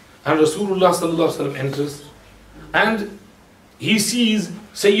gate, and Rasulullah sallallahu alayhi wasallam enters, and he sees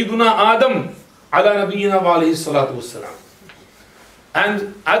Sayyiduna Adam ala nabiyyina wa alayhi salatu wassalam.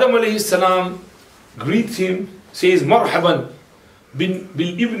 And Adam alayhi salam greets him, says, Marhaban bil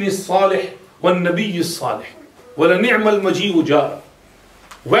ibn salih wal nabiy salih wa la ni'mal maji'u ja.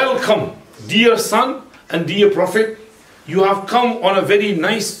 Welcome, dear son and dear prophet. You have come on a very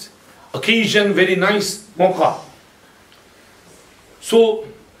nice occasion, very nice mawqa. So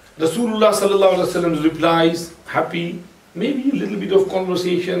Rasulullah sallallahu alayhi wasallam replies, happy. Maybe a little bit of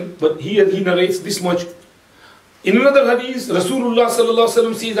conversation, but here he narrates this much. In another hadith, Rasulullah sallallahu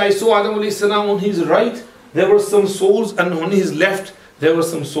alaihi wasallam says, I saw Adam alayhi salam on his right, there were some souls, and on his left, there were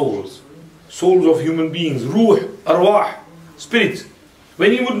some souls. Souls of human beings, ruh, arwah, spirits.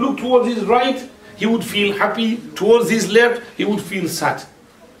 When he would look towards his right, he would feel happy. Towards his left, he would feel sad.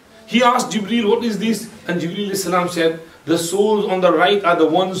 He asked Jibreel, what is this? And Jibreel alayhi salam said, the souls on the right are the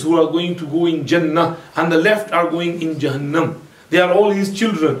ones who are going to go in Jannah, and the left are going in Jahannam. They are all his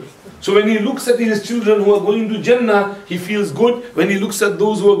children. So when he looks at his children who are going to Jannah, he feels good. When he looks at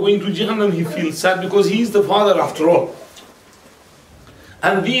those who are going to Jahannam, he feels sad, because he is the father after all.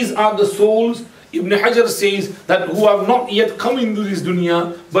 And these are the souls, Ibn Hajar says, that who have not yet come into this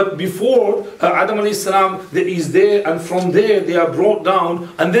dunya, but before Adam alayhi salam, there is there, and from there they are brought down,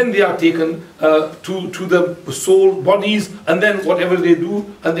 and then they are taken to the soul bodies, and then whatever they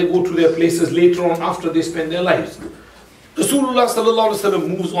do, and they go to their places later on after they spend their lives. Rasulullah sallallahu alaihi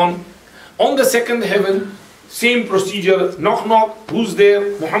wasallam moves on. On the second heaven, same procedure, knock knock, who's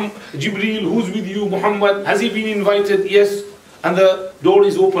there? Muhammad, Jibreel, who's with you? Muhammad, has he been invited? Yes. And the door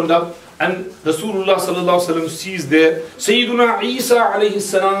is opened up, and Rasulullah sallallahu alaihi wasallam sees there Sayyiduna Isa alayhi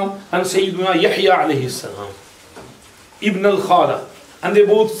salam and Sayyiduna Yahya alayhi salam, Ibn al-Khala, and they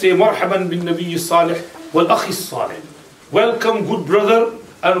both say Marhaban bin Nabiy Salih wal Akhi Salih. Welcome good brother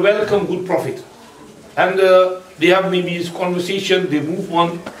and welcome good prophet. And they have maybe this conversation, they move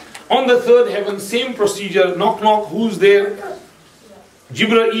on. On the third heaven, same procedure. Knock, knock. Who's there?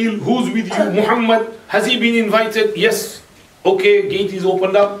 Jibreel. Who's with you? Muhammad. Has he been invited? Yes. Okay, gate is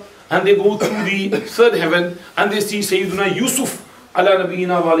opened up. And they go through the third heaven. And they see Sayyiduna Yusuf ala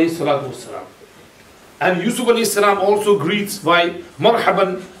nabiyina wa alayhi salatu wassalam. And Yusuf alayhi salam also greets by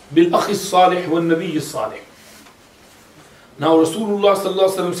Marhaban bil akhi salih wal nabiy salih. Now Rasulullah sallallahu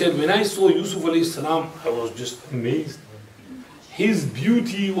alaihi wasallam said, when I saw Yusuf alayhi salam, I was just amazed. His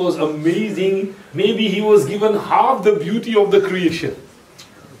beauty was amazing. Maybe he was given half the beauty of the creation.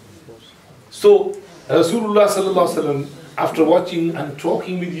 So Rasulullah sallallahu alaihi wasallam, after watching and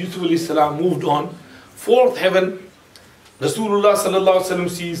talking with Yusuf alayhi salam, moved on. Fourth heaven, Rasulullah sallallahu alaihi wasallam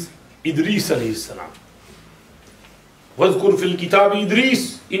sees Idris alayhi salam. وَاذْكُرْ فِي الْكِتَابِ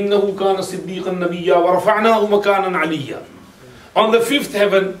إِدْرِيسَ إِنَّهُ كَانَ صِدِّيقًا نَبِيًّا وَرَفَعْنَاهُ مَكَانًا عَلِيًّا. On the fifth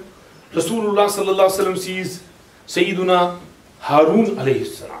heaven, Rasulullah sallallahu alaihi wasallam sees Sayyiduna Harun alayhi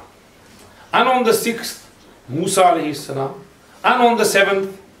salam. And on the sixth, Musa alayhi salam. And on the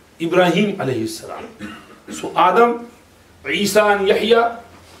seventh, Ibrahim alayhi salam. So Adam, Isa and Yahya,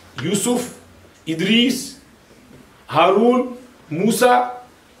 Yusuf, Idris, Harun, Musa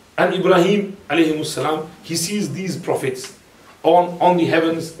and Ibrahim alayhi salam, he sees these prophets on the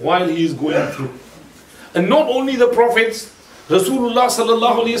heavens while he is going through. And not only the prophets, Rasulullah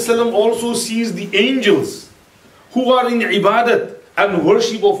sallallahu alayhi wasallam also sees the angels who are in ibadat and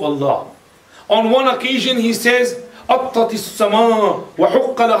worship of Allah. On one occasion he says, أطت السماء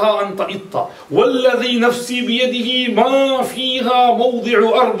وحق لها أن تئط والذي نفسي بيده ما فيها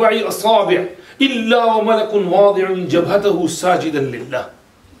موضع 4 أصابع إلا وملك واضع جبهته ساجدا لله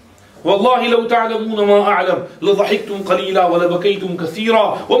والله لو تعلمون ما أعلم لضحكتم قليلا ولبكيتم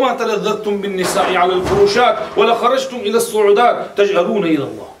كثيرا وما تلذذتم بالنساء على الفروشات ولخرجتم إلى الصعودات تجأرون إلى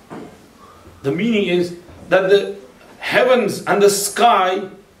الله. The meaning is that the heavens and the sky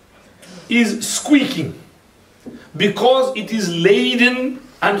is squeaking because it is laden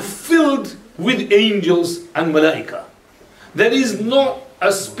and filled with angels and malaika. There is not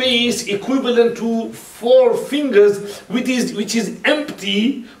a space equivalent to 4 fingers which is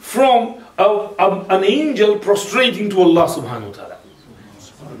empty from an angel prostrating to Allah subhanahu wa ta'ala.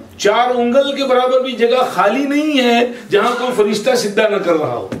 4 उंगल के बराबर भी जगह खाली नहीं है जहां कोई फरिश्ता सिद्धा न कर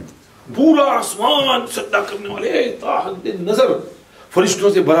रहा हो. पूरा आसमान सिद्धा करने वाले ताहद नजर फरिश्तों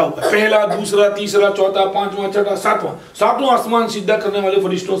से भरा हुआ. पहला, दूसरा, तीसरा, चौथा, पांचवा, छठा, सातवां आसमान सिद्धा करने वाले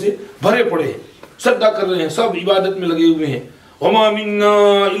फरिश्तों से भरे पड़े हैं. सिद्धा कर रहे हैं, सब इबादत में लगे हुए हैं. وما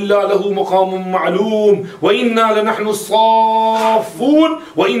منا إلا له مقام معلوم وإنا لنحن الصافون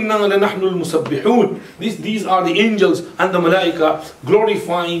وإنا لنحن المسبحون. These are the angels and the malaika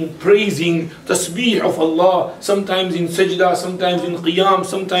glorifying, praising, tasbih of Allah, sometimes in sajda, sometimes in qiyam,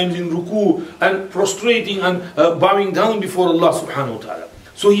 sometimes in ruku, and prostrating and bowing down before Allah subhanahu wa ta'ala.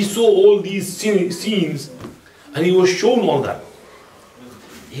 So he saw all these scenes and he was shown all that.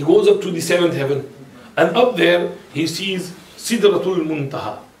 He goes up to the 7th heaven and up there he sees Sidratul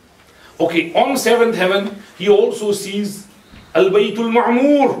Muntaha. Okay, on 7th heaven, he also sees Al-Baytul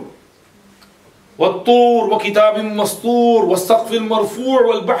Ma'mur, Wat-Tur, Wa-Kitabim Mastur, Wa-Saqfil Marfu'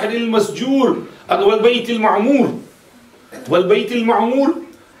 Wal-Bahril Masjur, and Wal-Baytul Ma'mur. Wal-Baytul Ma'mur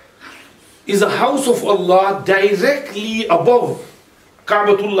is a house of Allah directly above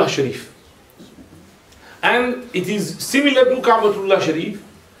Ka'batullah Sharif. And it is similar to Ka'batullah Sharif.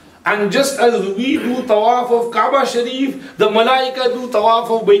 And just as we do tawaf of Kaaba Sharif, the Malaika do tawaf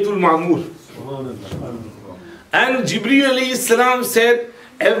of Baytul Ma'mur. And Jibreel alayhi salam said,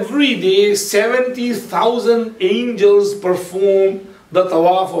 every day 70,000 angels perform the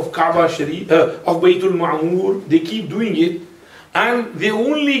tawaf of Kaaba Sharif, of Baytul Ma'mur. They keep doing it. And they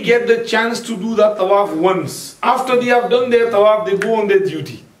only get the chance to do that tawaf once. After they have done their tawaf, they go on their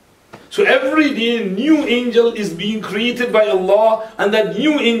duty. So every day, new angel is being created by Allah, and that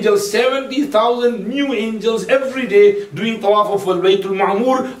new angel, 70,000 new angels every day doing tawaf of Al-Baytul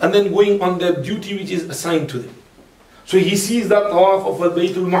Ma'mur and then going on their duty which is assigned to them. So he sees that tawaf of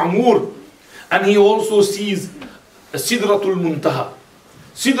Al-Baytul Ma'mur, and he also sees Sidratul Muntaha.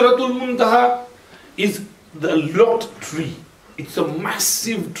 Sidratul Muntaha is the lot tree. It's a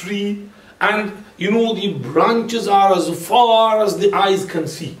massive tree, and you know the branches are as far as the eyes can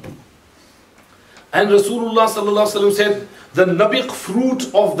see. And Rasulullah sallallahu alaihi wasallam said, the nabiq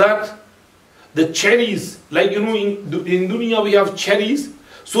fruit of that, the cherries, like you know in dunya we have cherries.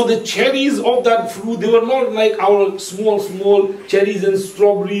 So the cherries of that fruit, they were not like our small cherries and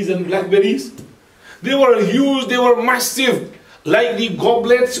strawberries and blackberries. They were huge, they were massive. like the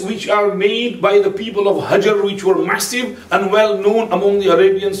goblets which are made by the people of Hajar, which were massive and well known among the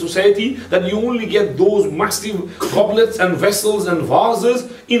Arabian society, that you only get those massive goblets and vessels and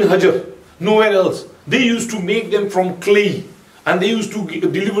vases in Hajar, nowhere else. They used to make them from clay and they used to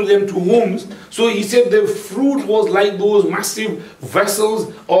deliver them to homes. So he said the fruit was like those massive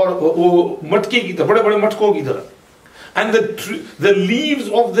vessels or matke ki tarah, bade bade matko ki tarah. And the leaves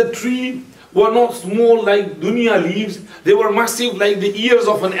of the tree were not small like dunya leaves, they were massive like the ears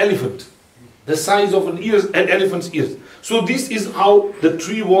of an elephant, the size of an elephant's ears. So this is how the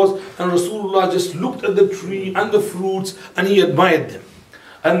tree was, and Rasulullah just looked at the tree and the fruits and he admired them.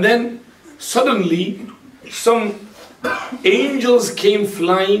 And then suddenly some angels came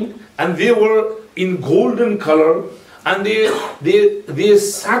flying, and they were in golden color, and they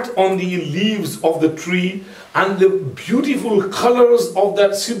sat on the leaves of the tree, and the beautiful colors of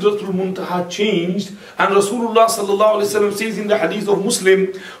that Sidratul Muntaha changed. And Rasulullah sallallahu alaihi wasallam says in the hadith of Muslim,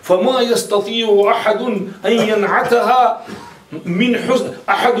 فَمَا يَسْتَطِيعُ أَحَدٌ أَن يَنْعَتَهَا مِنْ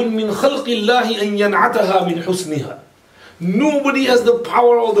خَلْقِ اللَّهِ أَن يَنْعَتَهَا مِنْ حُسْنِهَا. Nobody has the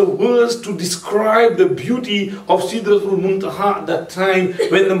power or the words to describe the beauty of Sidratul Muntaha at that time,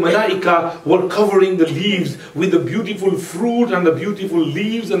 when the Malaika were covering the leaves with the beautiful fruit and the beautiful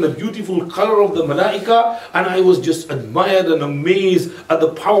leaves and the beautiful color of the Malaika. And I was just admired and amazed at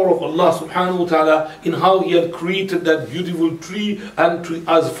the power of Allah subhanahu wa ta'ala in how He had created that beautiful tree and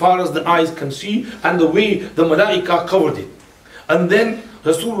as far as the eyes can see, and the way the Malaika covered it. And then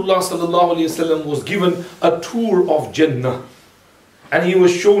Rasulullah sallallahu alayhi wasallam was given a tour of Jannah, and he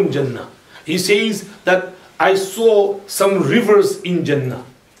was shown Jannah. He says that I saw some rivers in Jannah,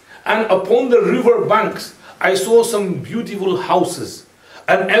 and upon the river banks I saw some beautiful houses,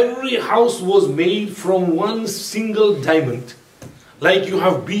 and every house was made from one single diamond, like you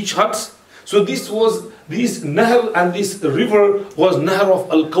have beach huts. So this Nahr, and this river was Nahr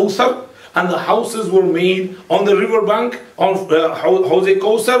of Al-Kawthar, and the houses were made on the river bank of Hawz-e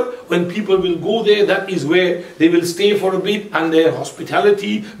Kawthar. When people will go there, that is where they will stay for a bit, and their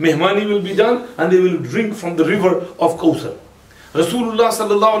hospitality, mehmani will be done, and they will drink from the river of Kawthar. Rasulullah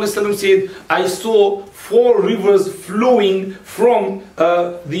sallallahu alaihi wasallam said, I saw 4 rivers flowing from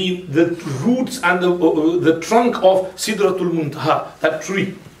the roots and the trunk of Sidratul Muntaha, that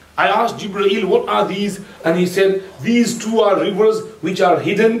tree. I asked Jibreel, what are these? And he said, these 2 are rivers which are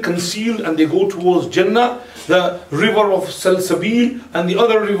hidden, concealed, and they go towards Jannah. The river of Salsabil and the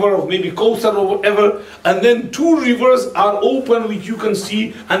other river of maybe Kawthar or whatever. And then 2 rivers are open which you can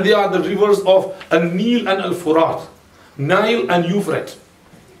see, and they are the rivers of Al-Nil and Al-Furat, Nile and Euphrates.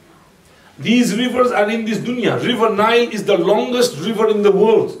 These rivers are in this dunya. River Nile is the longest river in the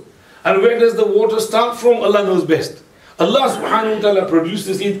world. And where does the water start from? Allah knows best. Allah subhanahu wa ta'ala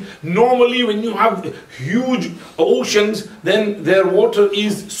produces it. Normally when you have huge oceans, then their water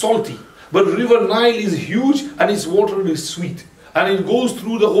is salty. But River Nile is huge and its water is sweet. And it goes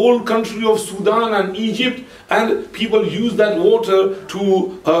through the whole country of Sudan and Egypt, and people use that water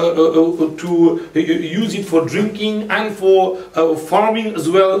to use it for drinking and for farming as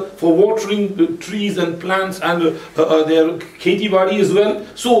well, for watering trees and plants and their kheti badi as well.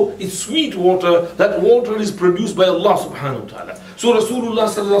 So it's sweet water. That water is produced by Allah subhanahu wa ta'ala. So Rasulullah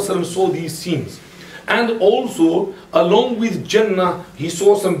sallallahu alaihi wasallam saw these scenes. And also, along with Jannah, he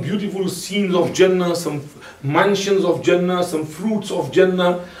saw some beautiful scenes of Jannah, some mansions of Jannah, some fruits of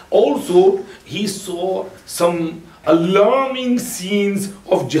Jannah. Also, he saw some alarming scenes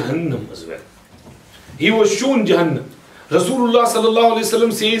of Jahannam as well. He was shown Jahannam. Rasulullah sallallahu alaihi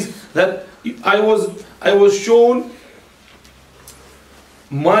wasallam says that I was shown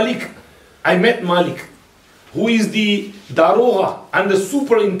Malik. I met Malik, who is the Daroga and the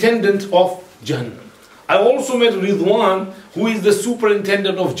superintendent of Jahannam. I also met Ridwan, who is the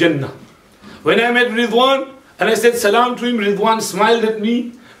superintendent of Jannah. When I met Ridwan and I said salam to him, Ridwan smiled at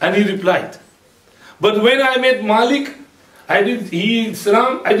me and he replied. But when I met Malik, I did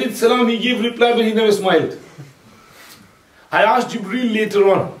salam, he gave reply, but he never smiled. I asked Jibreel later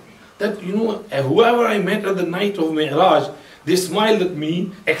on that, whoever I met at the night of Mi'raj, they smiled at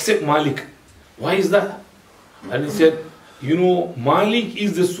me except Malik. Why is that? And he said, Malik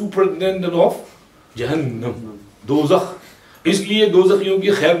is the superintendent of Jahannam, Dozakh. Isliye Dozakhiyon ki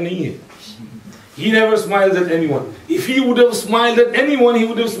khair nahi hai. He never smiles at anyone. If he would have smiled at anyone, he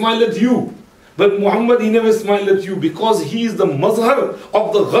would have smiled at you. But Muhammad, he never smiled at you, because he is the mazhar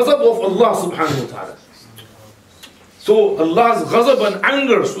of the ghazab of Allah subhanahu wa ta'ala. So Allah's ghazab and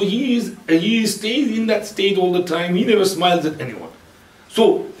anger, so he stays in that state all the time. He never smiles at anyone.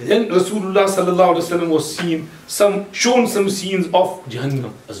 So then Rasulullah sallallahu alaihi wasallam was shown some scenes of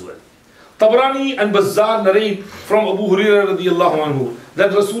Jahannam as well. Tabrani and Bazzar narrate from Abu Hurairah radiallahu anhu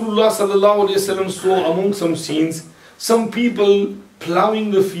that Rasulullah sallallahu alayhi wasallam saw among some scenes some people plowing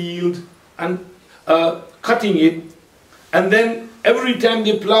the field and cutting it, and then every time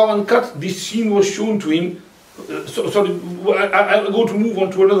they plow and cut, this scene was shown to him. I'll go to move on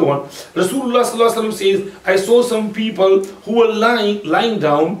to another one. Rasulullah sallallahu alaihi wasallam says, I saw some people who were lying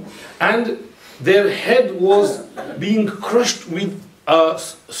down, and their head was being crushed with a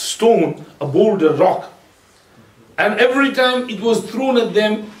stone, a boulder, rock. And every time it was thrown at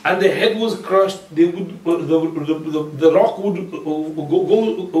them and the head was crushed, they would, the rock would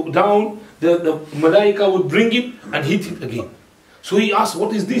go down, the malaika would bring it and hit it again. So he asked,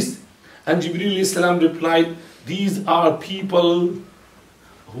 what is this? And Jibreel salam replied, these are people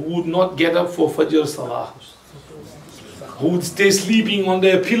who would not get up for Fajr Salah, who would stay sleeping on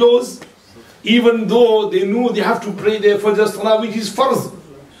their pillows, even though they knew they have to pray their Fajr Salah, which is farz.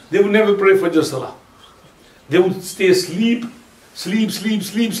 They would never pray Fajr Salah. They would stay asleep,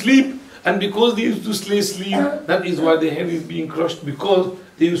 sleep, and because they used to stay asleep, that is why their head is being crushed, because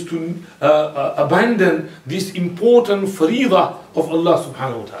they used to abandon this important faridah of Allah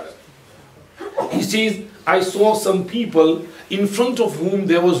subhanahu wa ta'ala. He says, I saw some people in front of whom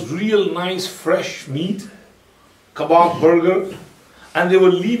there was real nice fresh meat, kebab, burger, and they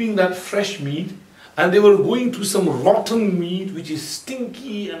were leaving that fresh meat, and they were going to some rotten meat which is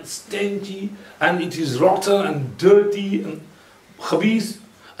stinky and stengy, and it is rotten and dirty and khabis,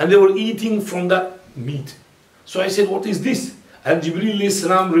 and they were eating from that meat. So I said, what is this? And Jibreel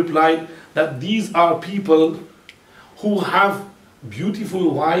salam replied that these are people who have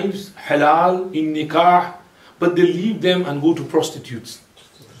beautiful wives, halal, in nikah, but they leave them and go to prostitutes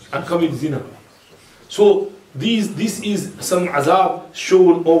and commit zina. So this is some azab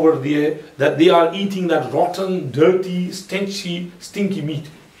shown over there, that they are eating that rotten, dirty, stinky meat.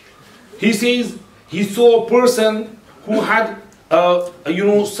 He says he saw a person who had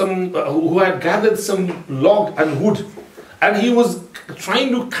who had gathered some log and wood, and he was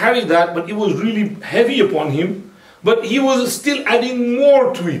trying to carry that, but it was really heavy upon him, but he was still adding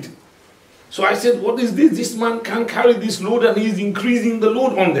more to it. So I said, what is this? This man can't carry this load and he is increasing the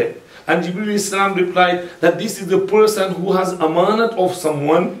load on there. And Jibreel Islam replied that this is the person who has amanat of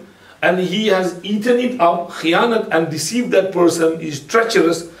someone and he has eaten it up, khiyanat, and deceived that person, is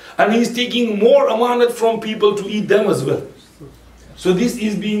treacherous, and he is taking more amanat from people to eat them as well. So this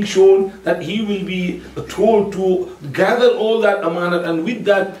is being shown that he will be told to gather all that amanat, and with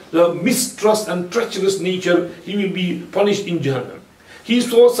that mistrust and treacherous nature, he will be punished in Jahannam. He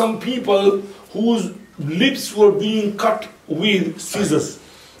saw some people whose lips were being cut with scissors.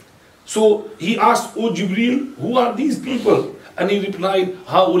 So he asked, O Jibreel, who are these people? And he replied,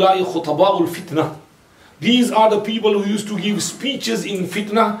 هَؤُلَاءِ خُطَبَاءُ الْفِتْنَةِ. These are the people who used to give speeches in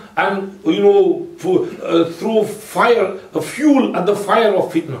fitna and, throw fire, fuel at the fire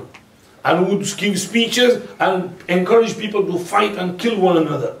of fitna. And would give speeches and encourage people to fight and kill one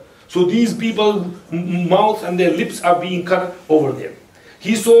another. So these people's mouth and their lips are being cut over there.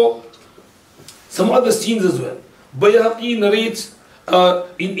 He saw some other scenes as well. Bayhaqi narrates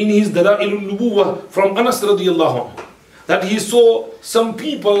in his Dalailun Nubuwwah from Anas radiallahu anhu that he saw some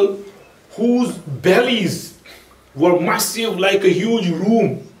people whose bellies were massive like a huge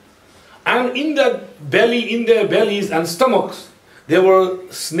room, and in that belly, in their bellies and stomachs, there were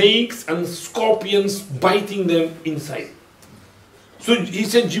snakes and scorpions biting them inside. So he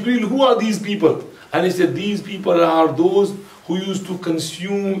said, Jibreel, who are these people? And he said, these people are those who used to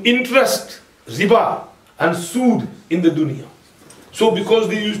consume interest, riba, and sood in the dunya. So because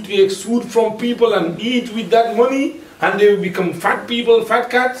they used to take sood from people and eat with that money, and they become fat people, fat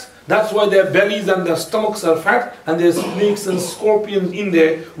cats, that's why their bellies and their stomachs are fat, and there's snakes and scorpions in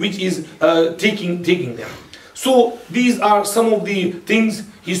there, which is taking them. So these are some of the things.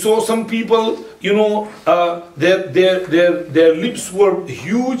 He saw some people, their lips were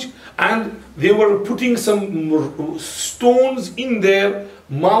huge, and they were putting some stones in their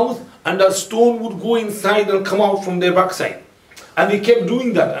mouth, and a stone would go inside and come out from their backside. And they kept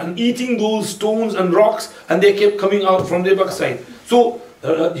doing that and eating those stones and rocks, and they kept coming out from their backside. So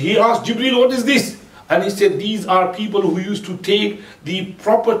he asked Jibreel, what is this? And he said, these are people who used to take the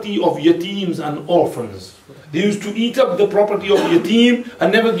property of yateems and orphans. They used to eat up the property of yateem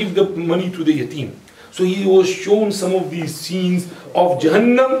and never give the money to the yateem. So he was shown some of these scenes of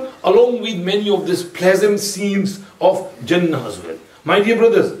Jahannam, along with many of these pleasant scenes of Jannah as well. My dear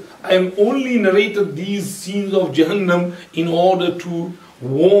brothers, I am only narrated these scenes of Jahannam in order to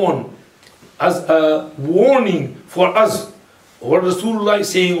warn, as a warning for us. What Rasulullah is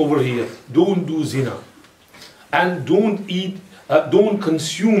saying over here, don't do zina, and don't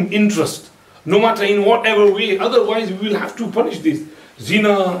consume interest, no matter in whatever way, otherwise we will have to punish this.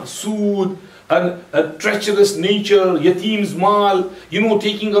 Zina, sood, and a treacherous nature, yatim's mal,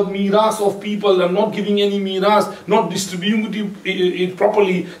 taking up miras of people and not giving any miras, not distributing it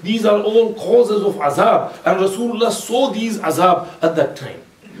properly. These are all causes of azab. And Rasulullah saw these azab at that time.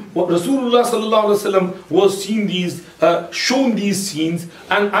 Rasulullah sallallahu alaihi wasallam was shown these scenes,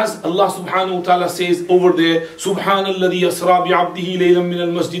 and as Allah subhanahu wa ta'ala says over there, Subhanalladhi Israa bi'abdihi laylan min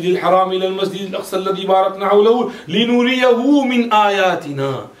al-masjid al-haram ila al-masjid al-aqsa alladhi barakna hawlahu linuriyahu min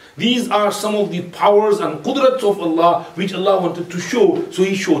ayatina. These are some of the powers and qudrats of Allah which Allah wanted to show, so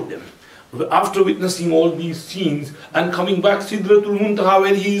He showed them. After witnessing all these scenes and coming back Sidratul Muntaha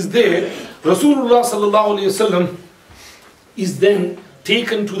where He is there, Rasulullah sallallahu alaihi wasallam is then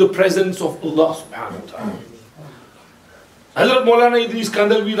taken to the presence of Allah subhanahu wa ta'ala. Hadhrat Mawlana Idris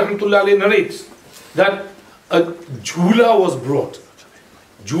Kandalvi rahmatullah alayhi narrates that a jhula was brought.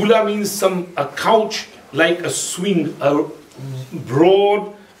 Jhula means a couch like a swing, a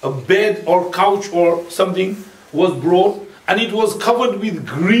broad, a bed or couch or something was brought, and it was covered with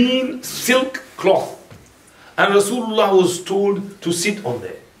green silk cloth. And Rasulullah was told to sit on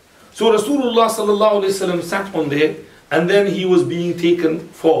there. So Rasulullah sallallahu alayhi wasallam sat on there, and then he was being taken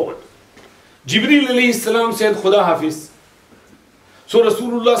forward. Jibreel alayhi salam said, Khuda Hafiz. So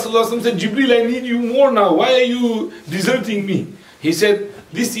Rasulullah sallallahu alayhi wasallam said, Jibreel, I need you more now. Why are you deserting me? He said,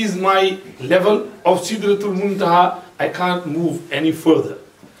 this is my level of Sidratul Muntaha. I can't move any further.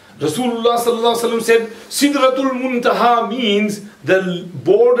 Rasulullah sallallahu alayhi wasallam said, Sidratul Muntaha means the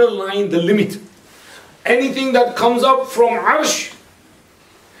borderline, the limit. Anything that comes up from Arsh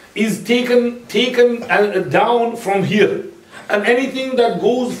is taken down from here, and anything that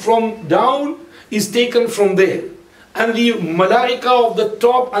goes from down is taken from there, and the malaika of the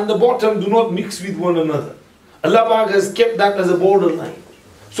top and the bottom do not mix with one another. Allah Pak has kept that as a borderline.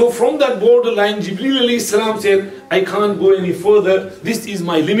 So from that borderline, Jibreel alayhi salam said, I can't go any further, this is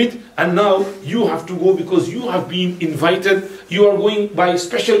my limit, and now you have to go because you have been invited, you are going by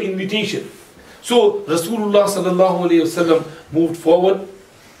special invitation. So Rasulullah sallallahu alayhi wasallam moved forward,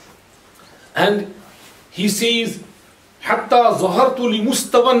 and he says, حَتَّى ظَهَرْتُ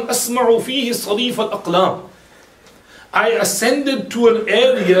لِمُسْتَوًا أَسْمَعُ فِيهِ صَرِيفَ الْأَقْلَامِ. I ascended to an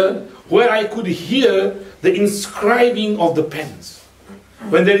area where I could hear the inscribing of the pens.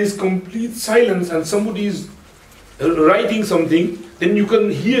 When there is complete silence and somebody is writing something, then you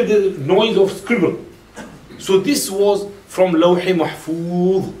can hear the noise of scribble. So this was from Lawh-e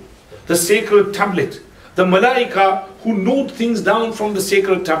Mahfuz, the sacred tablet. The malaika who note things down from the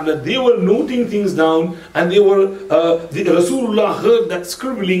sacred tablet, they were noting things down, and Rasulullah heard that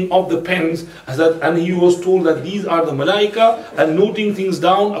scribbling of the pens, and he was told that these are the malaika and noting things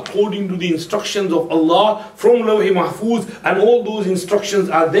down according to the instructions of Allah from Lawh-e Mahfuz, and all those instructions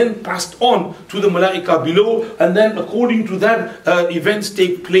are then passed on to the malaika below, and then according to that events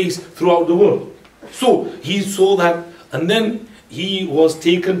take place throughout the world. So he saw that, and then he was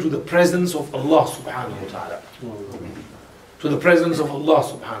taken to the presence of Allah subhanahu wa ta'ala. To the presence of Allah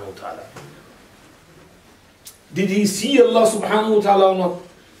subhanahu wa ta'ala. Did he see Allah subhanahu wa ta'ala or not?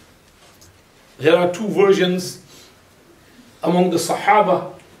 There are two versions among the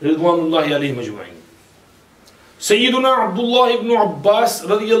Sahaba Ridwanullahi alayhim ajma'in. Sayyiduna Abdullah ibn Abbas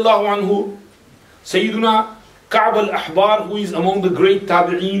radiyallahu anhu, Sayyiduna Ka'b al-Ahbar, who is among the great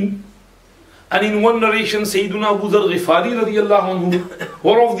tabi'een, and in one narration, Sayyiduna Abu Dharr Ghifari radiyallahu anhu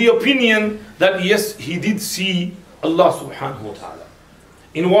were of the opinion that yes, he did see Allah subhanahu wa ta'ala.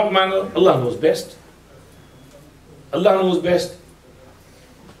 In what manner? Allah knows best. Allah knows best.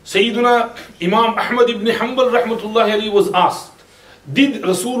 Sayyiduna Imam Ahmad ibn Hanbal rahmatullahi alayhi was asked, did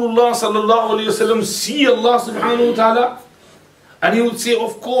Rasulullah sallallahu alayhi wasallam see Allah subhanahu wa ta'ala? And he would say,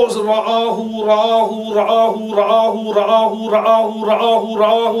 of course, ra'ahu, ra'ahu, ra'ahu, ra'ahu, ra'ahu, ra'ahu, ra'ahu,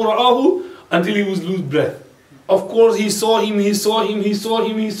 ra'ahu, ra'ahu, until he was lose breath. Of course, he saw him, he saw him, he saw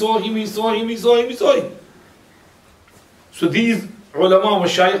him, he saw him, he saw him, he saw him, he saw him. So these ulama wa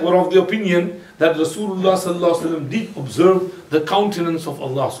shaykh were of the opinion that Rasulullah sallallahu alaihi wasallam did observe the countenance of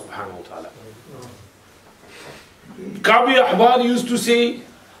Allah subhanahu wa ta'ala. Kabi Ahbar used to say,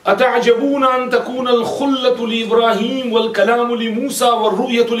 أَتَعْجَبُونَ أَن تَكُونَ الْخُلَّةُ لِإِبْرَاهِيمَ وَالْكَلَامُ لِمُوسَى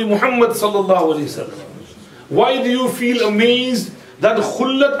وَالرُّؤْيَةُ لِمُحَمَّدٍ sallallahu alaihi wasallam. Why do you feel amazed that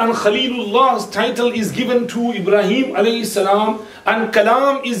Khullat and Khalilullah's title is given to Ibrahim alayhi salam, and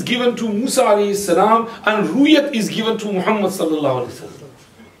Kalam is given to Musa alayhi salam, and Ruyat is given to Muhammad sallallahu alayhi wasallam?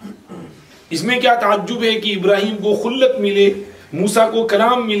 इसमें क्या ताज्जुब है कि इब्राहिम को खुल्लत मिले, मूसा को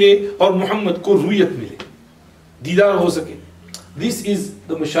कलाम मिले और मोहम्मद को रुयत मिले, दीदार हो सके. This is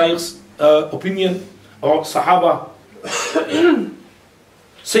the Mashaykh's opinion or Sahaba.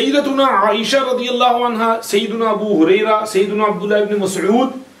 Sayyidatuna Aisha radiallahu anha, Sayyiduna Abu Huraira, Sayyiduna Abdullah ibn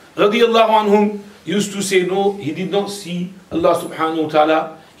Mas'ud radiallahu anhum used to say, no, he did not see Allah subhanahu wa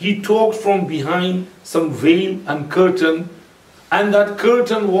ta'ala. He talked from behind some veil and curtain, and that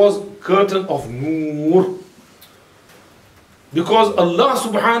curtain was curtain of Noor. Because Allah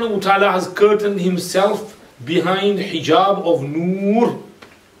subhanahu wa ta'ala has curtained himself behind hijab of Noor.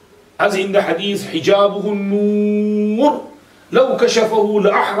 As in the hadith, hijabuhu Noor. لو كشفه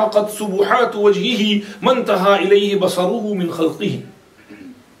لأحرقت سبحات وجهه ما انتهى إليه بصره من خلقه.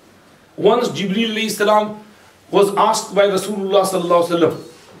 Once Jibreel alayhi salam was asked by Rasulullah sallallahu alaihi wasallam,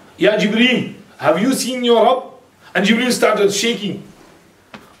 Ya Jibreel, have you seen your Rabb? And Jibreel started shaking.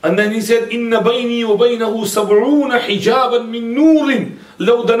 And then he said, إن بيني وبينه سبعون حجابا من نور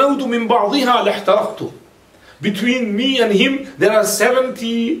لو دنوت من بعضها لاحترقت. Between me and him there are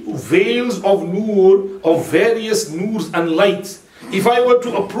 70 veils of Noor, of various Noors and lights. If I were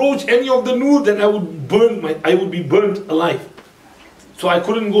to approach any of the Noor, then I would be burnt alive. So I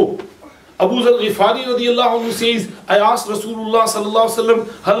couldn't go. Abu Zar Ghifari radiallahu anhu says, I asked Rasulullah sallallahu alaihi wasallam,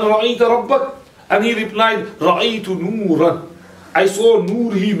 هل رأيت ربك? And he replied, رأيت نورا. I saw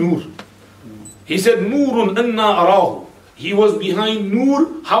Noor-hi Noor. He said, Noorun anna arahu. He was behind Noor.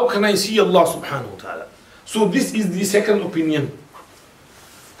 How can I see Allah subhanahu wa ta'ala? So this is the second opinion.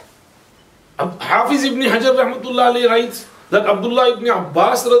 Hafiz ibn Hajar rahmatullah alayhi writes that Abdullah ibn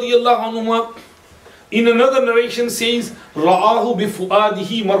Abbas radiyallahu anhuma in another narration says, Ra'ahu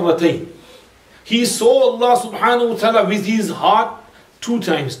bifu'adihi marratayn. He saw Allah subhanahu wa ta'ala with his heart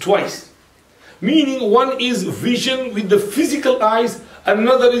twice. Meaning one is vision with the physical eyes, and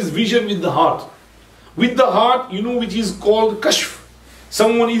another is vision with the heart. With the heart, which is called kashf.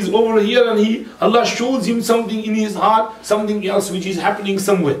 Someone is over here and Allah shows him something in his heart, something else which is happening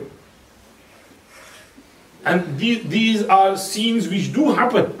somewhere. And these are scenes which do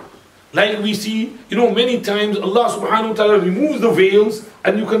happen. Like we see, many times Allah subhanahu wa ta'ala removes the veils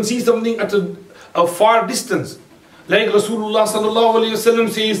and you can see something at a far distance. Like Rasulullah sallallahu alayhi wasallam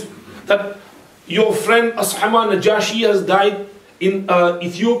says that your friend Ashama Najashi has died in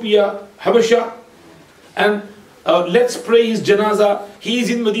Ethiopia, Habasha, and let's pray his janazah. He is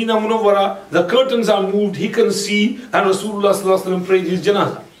in Medina Munawwara, the curtains are moved, he can see, and Rasulullah sallallahu alaihi wasallam prayed his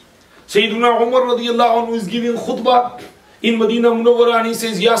janazah. Sayyiduna Umar radiyallahu anhu is giving khutbah in Medina Munawwara and he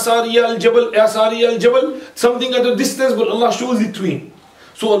says, Ya Sariya al-Jabal, Ya Sariya al-Jabal, something at a distance, but Allah shows it to him.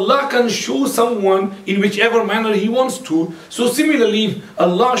 So Allah can show someone in whichever manner He wants to. So similarly,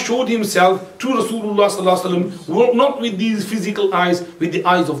 Allah showed Himself to Rasulullah sallallahu alaihi wasallam, not with these physical eyes, with the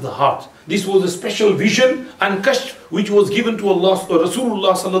eyes of the heart. This was a special vision and kashf which was given to Allah,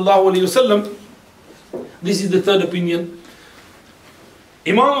 Rasulullah sallallahu alaihi wasallam. This is the third opinion.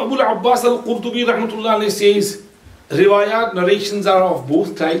 Imam Abu al-Abbas al-Qurtubi rahmatullah alayhi says, riwayat narrations are of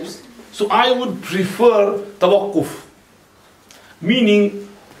both types. So I would prefer tawaqquf, meaning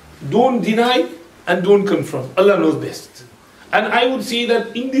don't deny and don't confront. Allah knows best. And I would say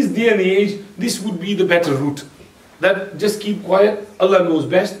that in this day and age, this would be the better route. That just keep quiet, Allah knows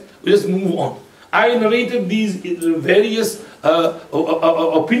best, we just move on. I narrated these various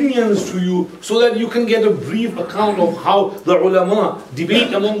opinions to you so that you can get a brief account of how the ulama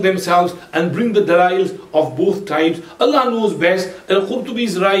debate among themselves and bring the dalails of both types. Allah knows best.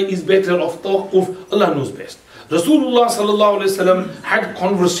 Al-Qurtubi's rai is better of tawaqquf. Allah knows best. Rasulullah sallallahu alaihi wasallam had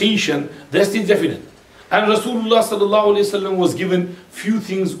conversation, that's the definite. And Rasulullah sallallahu alaihi wasallam was given few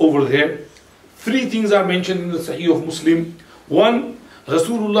things over there. 3 things are mentioned in the Sahih of Muslim. 1,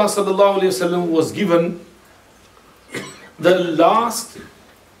 Rasulullah sallallahu alaihi wasallam was given the last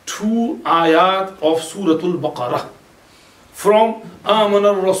 2 ayat of Suratul Baqarah. From آمن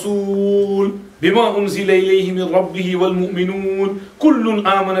الرسول بما أنزل إليه من ربه والمؤمنون كل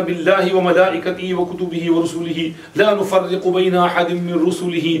آمن بالله وملائكته وكتبه ورسله لا نفرق بين أحد من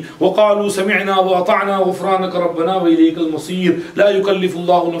رسله وقالوا سمعنا وأطعنا غفرانك ربنا وإليك المصير لا يكلف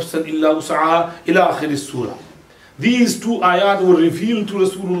الله نفسا إلا وسعها إلى آخر السورة. These 2 ayat were revealed to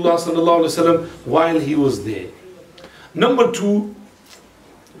Rasulullah sallallahu alaihi wasallam while he was there. Number 2,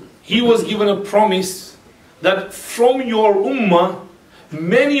 he was given a promise that from your ummah,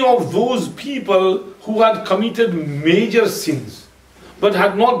 many of those people who had committed major sins but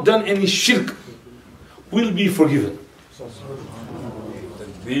had not done any shirk will be forgiven.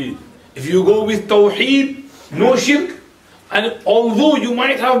 If you go with tawheed, no shirk, and although you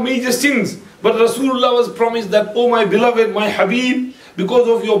might have major sins, but Rasulullah was promised that, oh my beloved, my Habib, because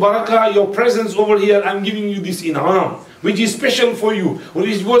of your barakah, your presence over here, I'm giving you this in'am, which is special for you,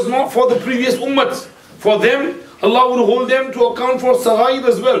 which was not for the previous ummats. For them, Allah will hold them to account for saghair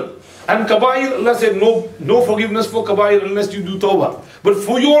as well. And Kabair, Allah said, no forgiveness for Kabair unless you do Tawbah. But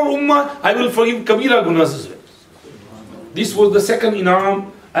for your Ummah, I will forgive Kabira Gunas as well. This was the second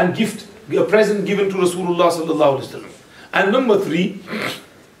in'am and gift, a present given to Rasulullah sallallahu alaihi wasallam. And number 3,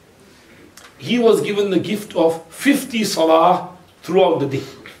 he was given the gift of 50 salah throughout the day.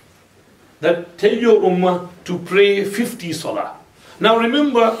 That tell your Ummah to pray 50 salah. Now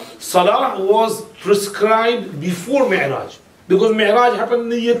remember, salah was prescribed before Mi'raj. Because Mi'raj happened in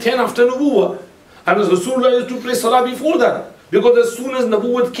the year 10 after Nubuwwah. And Rasulullah used to pray salah before that. Because as soon as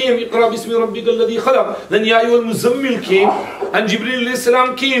Nubuwwat came, Iqra bismi rabbika alladhi khalaq, then Ya ayyuhal muzammil came, and Jibreel alayhi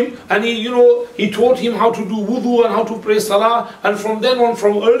salam came, and he taught him how to do wudu and how to pray salah. And from then on,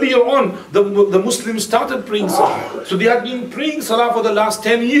 from earlier on, the Muslims started praying salah. So they had been praying salah for the last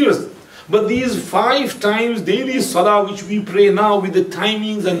 10 years. But these 5 times daily salah which we pray now with the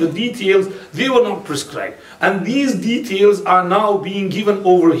timings and the details, they were not prescribed. And these details are now being given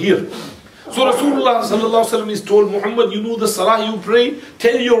over here. So Rasulullah sallallahu alaihi wasallam is told, Muhammad, you know the salah you pray,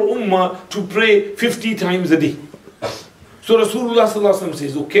 tell your ummah to pray 50 times a day. So Rasulullah sallallahu alaihi wasallam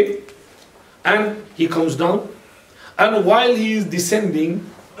says, okay. And he comes down. And while he is descending,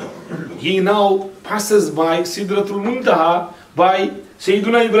 he now passes by Sidratul Muntaha, by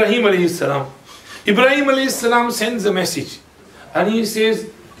Sayyiduna Ibrahim alayhi salam. Ibrahim alayhi salam sends a message. And he says,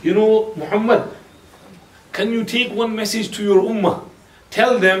 Muhammad, can you take one message to your ummah?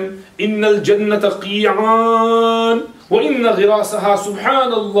 Tell them, Innal jannata qi'an, wa inna ghirasaha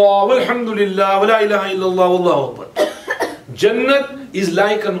subhanallah, walhamdulillah, wa la ilaha illallah, wallahu akbar. Jannat is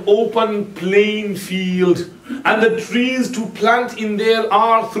like an open plain field. And the trees to plant in there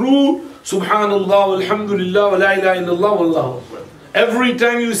are through subhanallah, walhamdulillah, wa la ilaha illallah, wallahu akbar. Every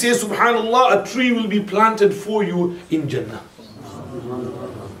time you say subhanallah, a tree will be planted for you in Jannah.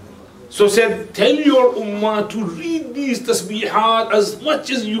 So said, tell your ummah to read these tasbihat as much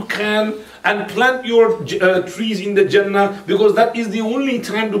as you can and plant your trees in the Jannah, because that is the only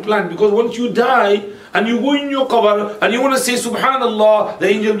time to plant. Because once you die and you go in your qabr and you want to say subhanallah, the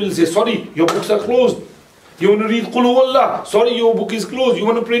angel will say, sorry, your books are closed. You want to read Qul Huwallah, sorry, your book is closed. You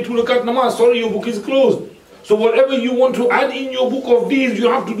want to pray 2 rakat namaz, sorry, your book is closed. So whatever you want to add in your book of deeds, you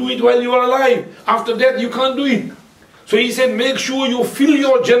have to do it while you are alive. After that, you can't do it. So he said, make sure you fill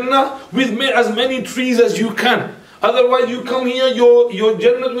your Jannah with as many trees as you can. Otherwise, you come here, your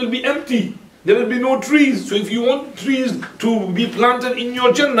Jannah will be empty. There will be no trees. So if you want trees to be planted in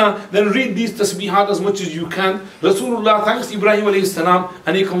your Jannah, then read these tasbihat as much as you can. Rasulullah thanks Ibrahim alayhi salam,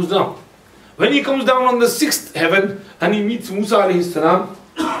 and he comes down. When he comes down on the 6th heaven, and he meets Musa alayhi salam,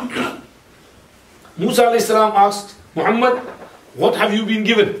 Musa alayhi salam asked, Muhammad, what have you been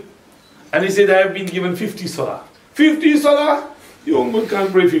given? And he said, I have been given 50 salah. 50 salah? Your ummah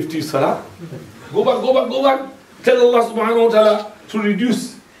can't pray 50 salah. Go back, go back, go back. Tell Allah subhanahu wa ta'ala to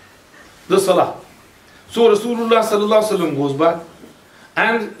reduce the salah. So Rasulullah sallallahu alaihi wasallam goes back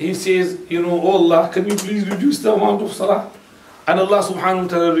and he says, oh Allah, can you please reduce the amount of salah? And Allah subhanahu wa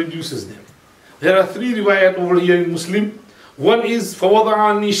ta'ala reduces them. There are 3 riwayat over here in Muslim. One is فَوَضَعَ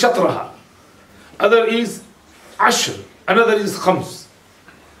عَنِّي شَطْرَهَا. Other is Ashr. Another is Khams.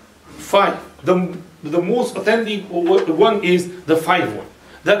 5. The most authentic one is the 5 one.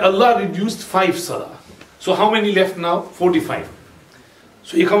 That Allah reduced 5 salah. So how many left now? 45.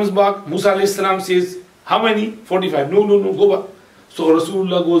 So he comes back. Musa alayhi salam says, how many? 45. No, go back. So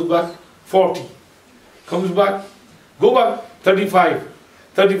Rasulullah goes back. 40. Comes back. Go back. 35.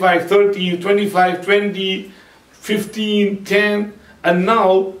 35, 30, 25, 20, 15, 10. And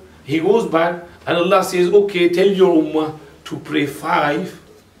now he goes back and Allah says, okay, tell your ummah to pray 5.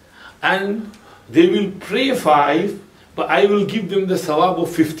 And they will pray 5, but I will give them the thawab of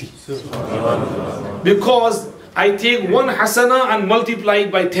 50. Because I take 1 hasana and multiply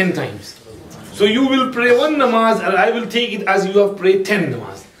it by 10 times. So you will pray 1 namaz and I will take it as you have prayed 10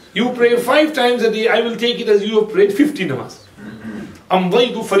 namaz. You pray 5 times a day, I will take it as you have prayed 50 namaz.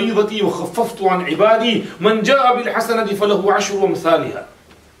 أمضيت فريضتي وخففت عن عبادي من جاء بالحسنة فله عشر أمثالها.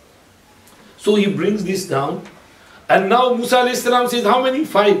 So he brings this down. And now Musa alayhi salam says, how many?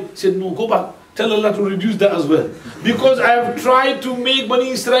 5. He said, no, go back. Tell Allah to reduce that as well. Because I have tried to make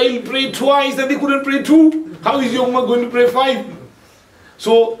Bani Israel pray twice and they couldn't pray 2. How is your ummah going to pray 5?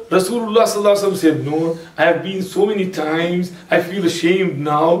 So Rasulullah sallallahu alaihi wasallam said, no, I have been so many times, I feel ashamed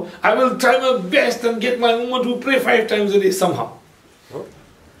now. I will try my best and get my ummah to pray 5 times a day somehow.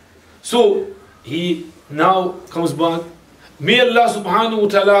 So he now comes back. May Allah subhanahu wa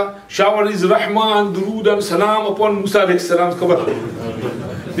ta'ala shower his rahmah and durood and salam upon Musa alayhi salam's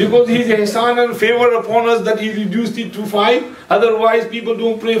qabr. Because his ihsan and favor upon us that he reduced it to 5. Otherwise people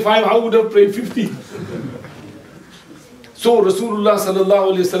don't pray 5, how would have prayed 50? So Rasulullah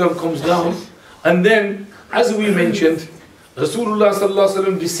sallallahu alaihi wasallam comes down, and then, as we mentioned, Rasulullah sallallahu alaihi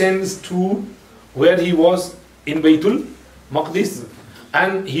wasallam descends to where he was in Baytul Maqdis,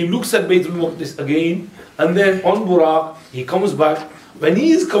 and he looks at Baytul Maqdis again, and then on Buraq he comes back. When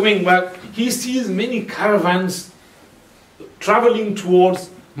he is coming back, he sees many caravans traveling towards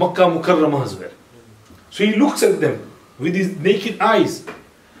Makkah Mukarramah as well. So he looks at them with his naked eyes,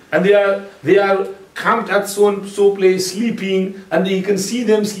 and they are camped at so place sleeping, and he can see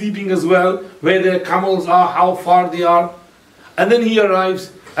them sleeping as well, where their camels are, how far they are. And then he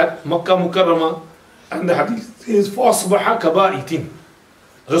arrives at Makkah Mukarramah, and the hadith says, فَأَصْبَحَ كَبَائِتٍ.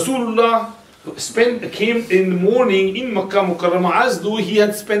 Rasulullah came in the morning in Makkah Mukarramah as though he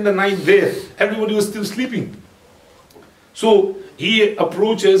had spent the night there. Everybody was still sleeping. So he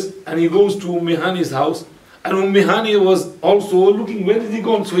approaches and he goes to Hani house, and Hani was also looking, where is he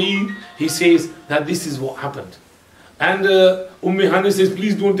gone? So he says that this is what happened. And Hani says,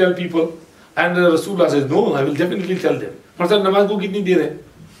 please don't tell people. And Rasulullah says, no, I will definitely tell them. Matlab namaz ko kitni der hai?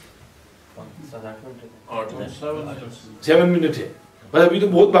 7 minutes है, बस अभी तो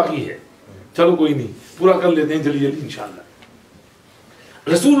बहुत बाकी है. चलो कोई नहीं, पूरा कर लेते हैं जल्दी जल्दी इंशाल्लाह.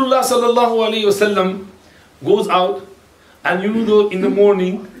 Rasulullah sallallahu alaihi wasallam goes out, and in the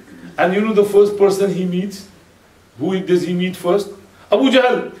morning, and the first person he meets, who does he meet first? Abu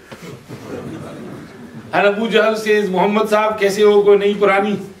Jahl. And Abu Jahl says, Muhammad sahab, kaise ho, koi nahi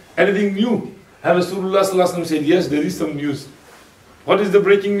purani, anything new? And Rasulullah sallallahu alaihi wasallam said, yes, there is some news. What is the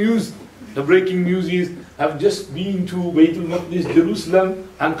breaking news? The breaking news is, I've just been to Baytul Maqdis, Jerusalem,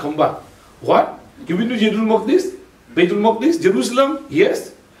 and come back. What? You've been to Baytul Maqdis, Jerusalem?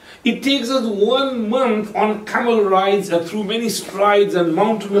 Yes. It takes us 1 month on camel rides and through many strides and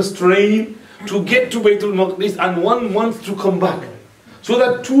mountainous terrain to get to Baytul Maqdis, and 1 month to come back. So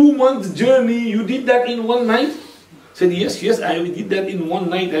that 2 months journey, you did that in one night? Said, yes, I did that in one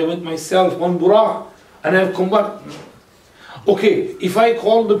night. I went myself on Buraq, and I have come back. Okay, if I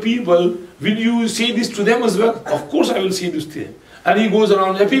call the people, will you say this to them as well? Of course I will say this to them. And he goes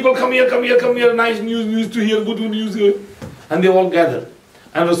around, hey, people come here, nice news to hear, good news here. And they all gather.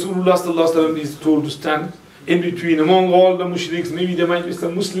 And Rasulullah sallallahu alaihi wasallam is told to stand in between among all the mushriks. Maybe there might be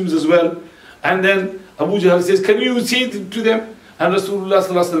some Muslims as well. And then Abu Jahl says, can you say it to them? And Rasulullah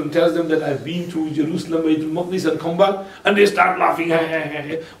sallallahu alaihi wasallam tells them that I've been to Jerusalem, Baytul Maqdis, and come back. And they start laughing.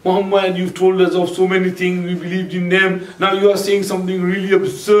 Muhammad, you've told us of so many things, we believed in them. Now you are saying something really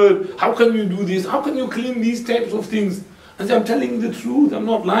absurd. How can you do this? How can you claim these types of things? And say, I'm telling you the truth, I'm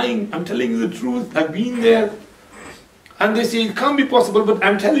not lying, I'm telling you the truth, I've been there. And they say, it can't be possible, but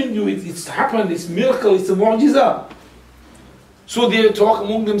I'm telling you, it's happened, it's a miracle, it's a mu'jiza. So they talk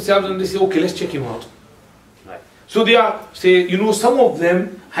among themselves and they say, okay, let's check him out. So they say, some of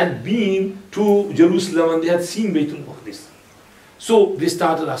them had been to Jerusalem and they had seen Baytul Maqdis. So they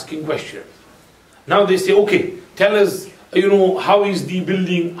started asking questions. Now they say, okay, tell us, how is the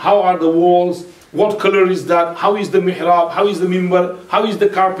building, how are the walls, what color is that, how is the mihrab, how is the mimbar, how is the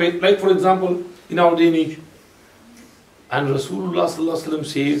carpet, like for example, in our day and age. And Rasulullah sallallahu alaihi wasallam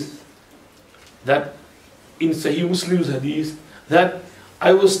says that in Sahih Muslim's hadith, that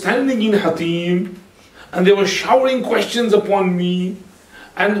I was standing in Hatim, and they were showering questions upon me,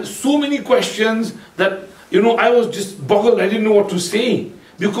 and so many questions that, I was just boggled, I didn't know what to say.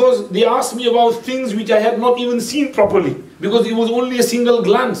 Because they asked me about things which I had not even seen properly, because it was only a single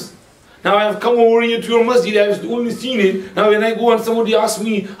glance. Now I have come over here to your masjid, I have only seen it. Now when I go and somebody asks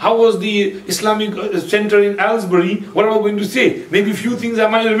me, how was the Islamic center in Aylesbury, what am I going to say? Maybe a few things I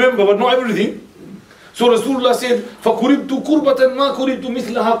might remember, but not everything. So Rasulullah said, فَكُرِبْتُ كُرْبَةً مَا كُرِبْتُ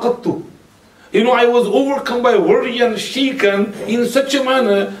مِثْلَهَا قَطُّ. I was overcome by worry and shaken in such a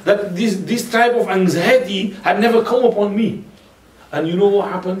manner that this type of anxiety had never come upon me. And you know what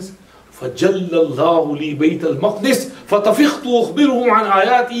happens? فَجَلَّ اللَّهُ لِي بَيْتَ الْمَقْدِسِ فَتَفِخْتُ أُخْبِرُهُمْ عَنْ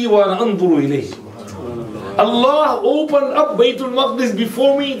آيَاتِي وَأَنَا أَنْظُرُ إِلَيْهِ. Allah opened up Baytul Maqdis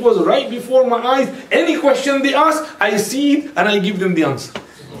before me, it was right before my eyes. Any question they ask, I see it and I give them the answer.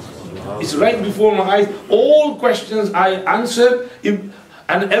 It's right before my eyes. All questions I answered,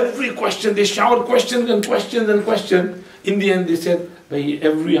 and every question, they showered questions and questions and questions. In the end they said,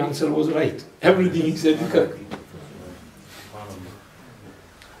 every answer was right. Everything he said is correct.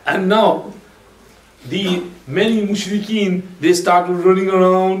 And now, the many mushrikeen, they started running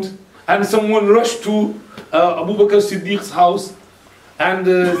around, and someone rushed to Abu Bakr Siddiq's house and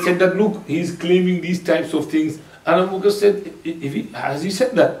said that, look, he's claiming these types of things. And Abu Bakr said, has he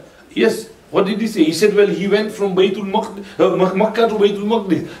said that? Yes. What did he say? He said, well, he went from Makkah to Baytul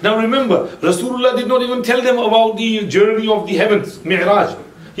Maqdis. Now remember, Rasulullah did not even tell them about the journey of the heavens, Mi'raj.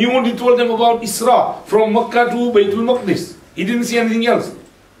 He only told them about Isra from Makkah to Baytul Maqdis. He didn't say anything else.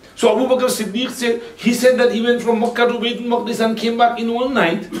 So Abu Bakr Siddiq said, he said that he went from Makkah to Baytul Maqdis and came back in one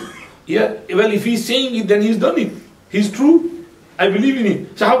night. Yeah, well, if he's saying it, then he's done it. He's true. I believe in him.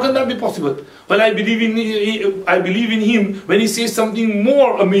 So how can that be possible? Well, I believe in him when he says something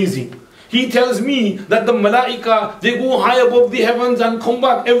more amazing. He tells me that the Malaika, they go high above the heavens and come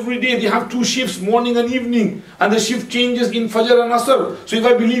back every day. They have 2 shifts, morning and evening. And the shift changes in Fajr and Asr. So if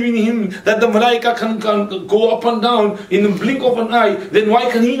I believe in him that the Malaika can go up and down in the blink of an eye, then why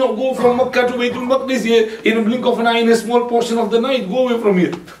can he not go from Makkah to Baytul Maqdis here in a blink of an eye in a small portion of the night? Go away from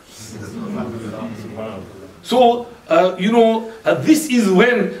here. So, this is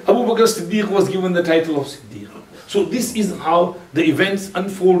when Abu Bakr Siddiq was given the title of Siddiq. So this is how the events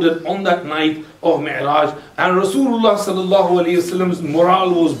unfolded on that night of Mi'raj. And Rasulullah sallallahu alayhi wasallam's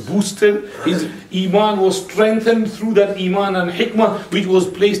morale was boosted. His iman was strengthened through that iman and hikmah which was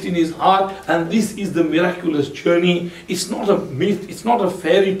placed in his heart. And this is the miraculous journey. It's not a myth, it's not a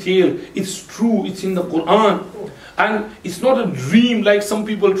fairy tale. It's true, it's in the Quran. And it's not a dream like some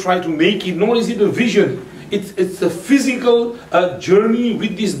people try to make it, nor is it a vision. It's a physical journey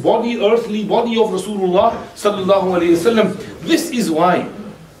with this body, earthly body of Rasulullah sallallahu alaihi wasallam. This is why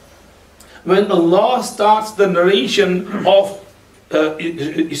when Allah starts the narration of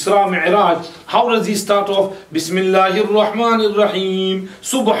Isra Mi'raj, how does he start off? Bismillahir Rahmanir Rahim.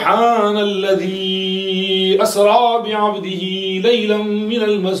 Subhanalladhi asra bi'abdihi laylan min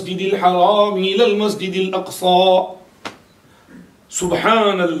al-masjidil haram ila al-masjidil aqsa.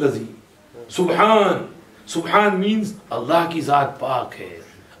 Subhanalladhi. Subhan means Allah ki zaat paak hai.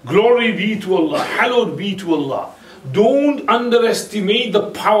 Glory be to Allah, hallowed be to Allah. Don't underestimate the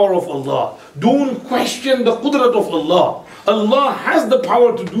power of Allah. Don't question the qudrat of Allah. Allah has the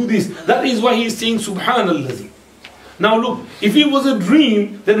power to do this. That is why He is saying Subhanallah. Now look, if it was a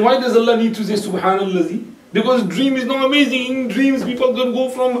dream, then why does Allah need to say Subhanallah? Because dream is not amazing. In dreams, people can go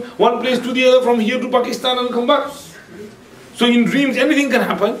from one place to the other, from here to Pakistan and come back. So in dreams, anything can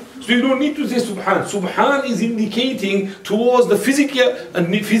happen. So you don't need to say Subhan. Subhan is indicating towards the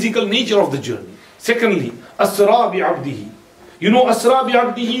physical nature of the journey. Secondly, Asra bi'abdihi. You know Asra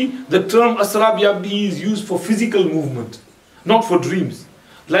bi'abdihi, the term Asra bi'abdihi is used for physical movement, not for dreams.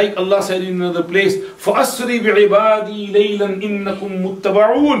 Like Allah said in another place, فَأَسْرِ بِعِبَادِي لَيْلًا إِنَّكُمْ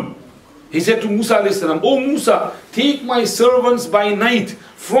مُتَّبَعُونَ. He said to Musa alayhi salam, "O Musa, take my servants by night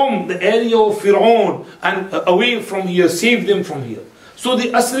from the area of Fir'aun and away from here, save them from here." So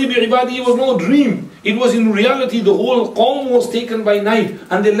the Asri bi'ibadi was no dream. It was in reality the whole Qawm was taken by night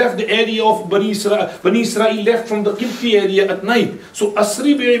and they left the area of Bani Israel. Bani Israel left from the Qibti area at night. So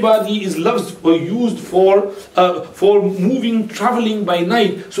Asri bi'ibadi is used for moving, traveling by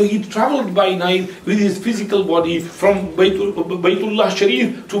night. So he traveled by night with his physical body from Baytullah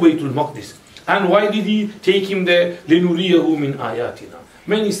Sharif to Baytul Maqdis. And why did he take him there? لِنُرِيَهُ مِنْ آيَاتِنَا.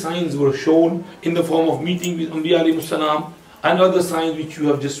 Many signs were shown in the form of meeting with Anbiya alayhi salam and other signs which you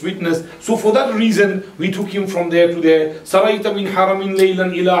have just witnessed. So for that reason, we took him from there to there. سَرَيْتَ مِنْ حَرَمٍ لَيْلًا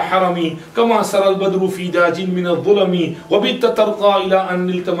إِلَىٰ حَرَمِ كَمَا سَرَى الْبَدْرُ فِي دَاجٍ مِنَ الظُّلَمِ وَبِتَّ تَرْقَى إِلَىٰ أَنْ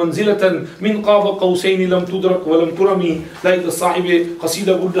نِلْتَ مَنْزِلَةً مِنْ قَابَ قَوْسَيْنِ لَمْ تُدْرَكْ وَلَمْ تُرَمِ. Like the Sahib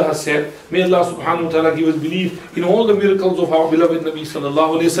Qasida Buddha has said, may Allah subhanahu wa ta'ala give us belief in all the miracles of our beloved Nabi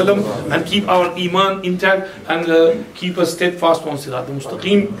sallallahu alayhi wa sallam and keep our iman intact and keep us steadfast on Sirat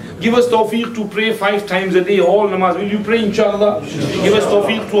al-Mustaqim. Give us tawfiq to pray 5 times a day, all namaz. Will you pray inshallah? Give us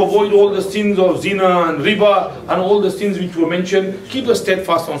tawfiq to avoid all the sins of zina and riba and all the sins which were mentioned. Keep us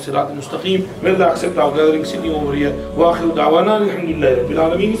steadfast on Sirat al-Mustaqim. May Allah accept our gathering sitting over here. Wa akhiru da'wana alhamdulillahi rabbil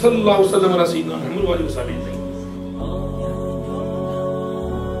alameen. Sallallahu sallam ala sayyidina Muhammad wa alihi wa sahbihi.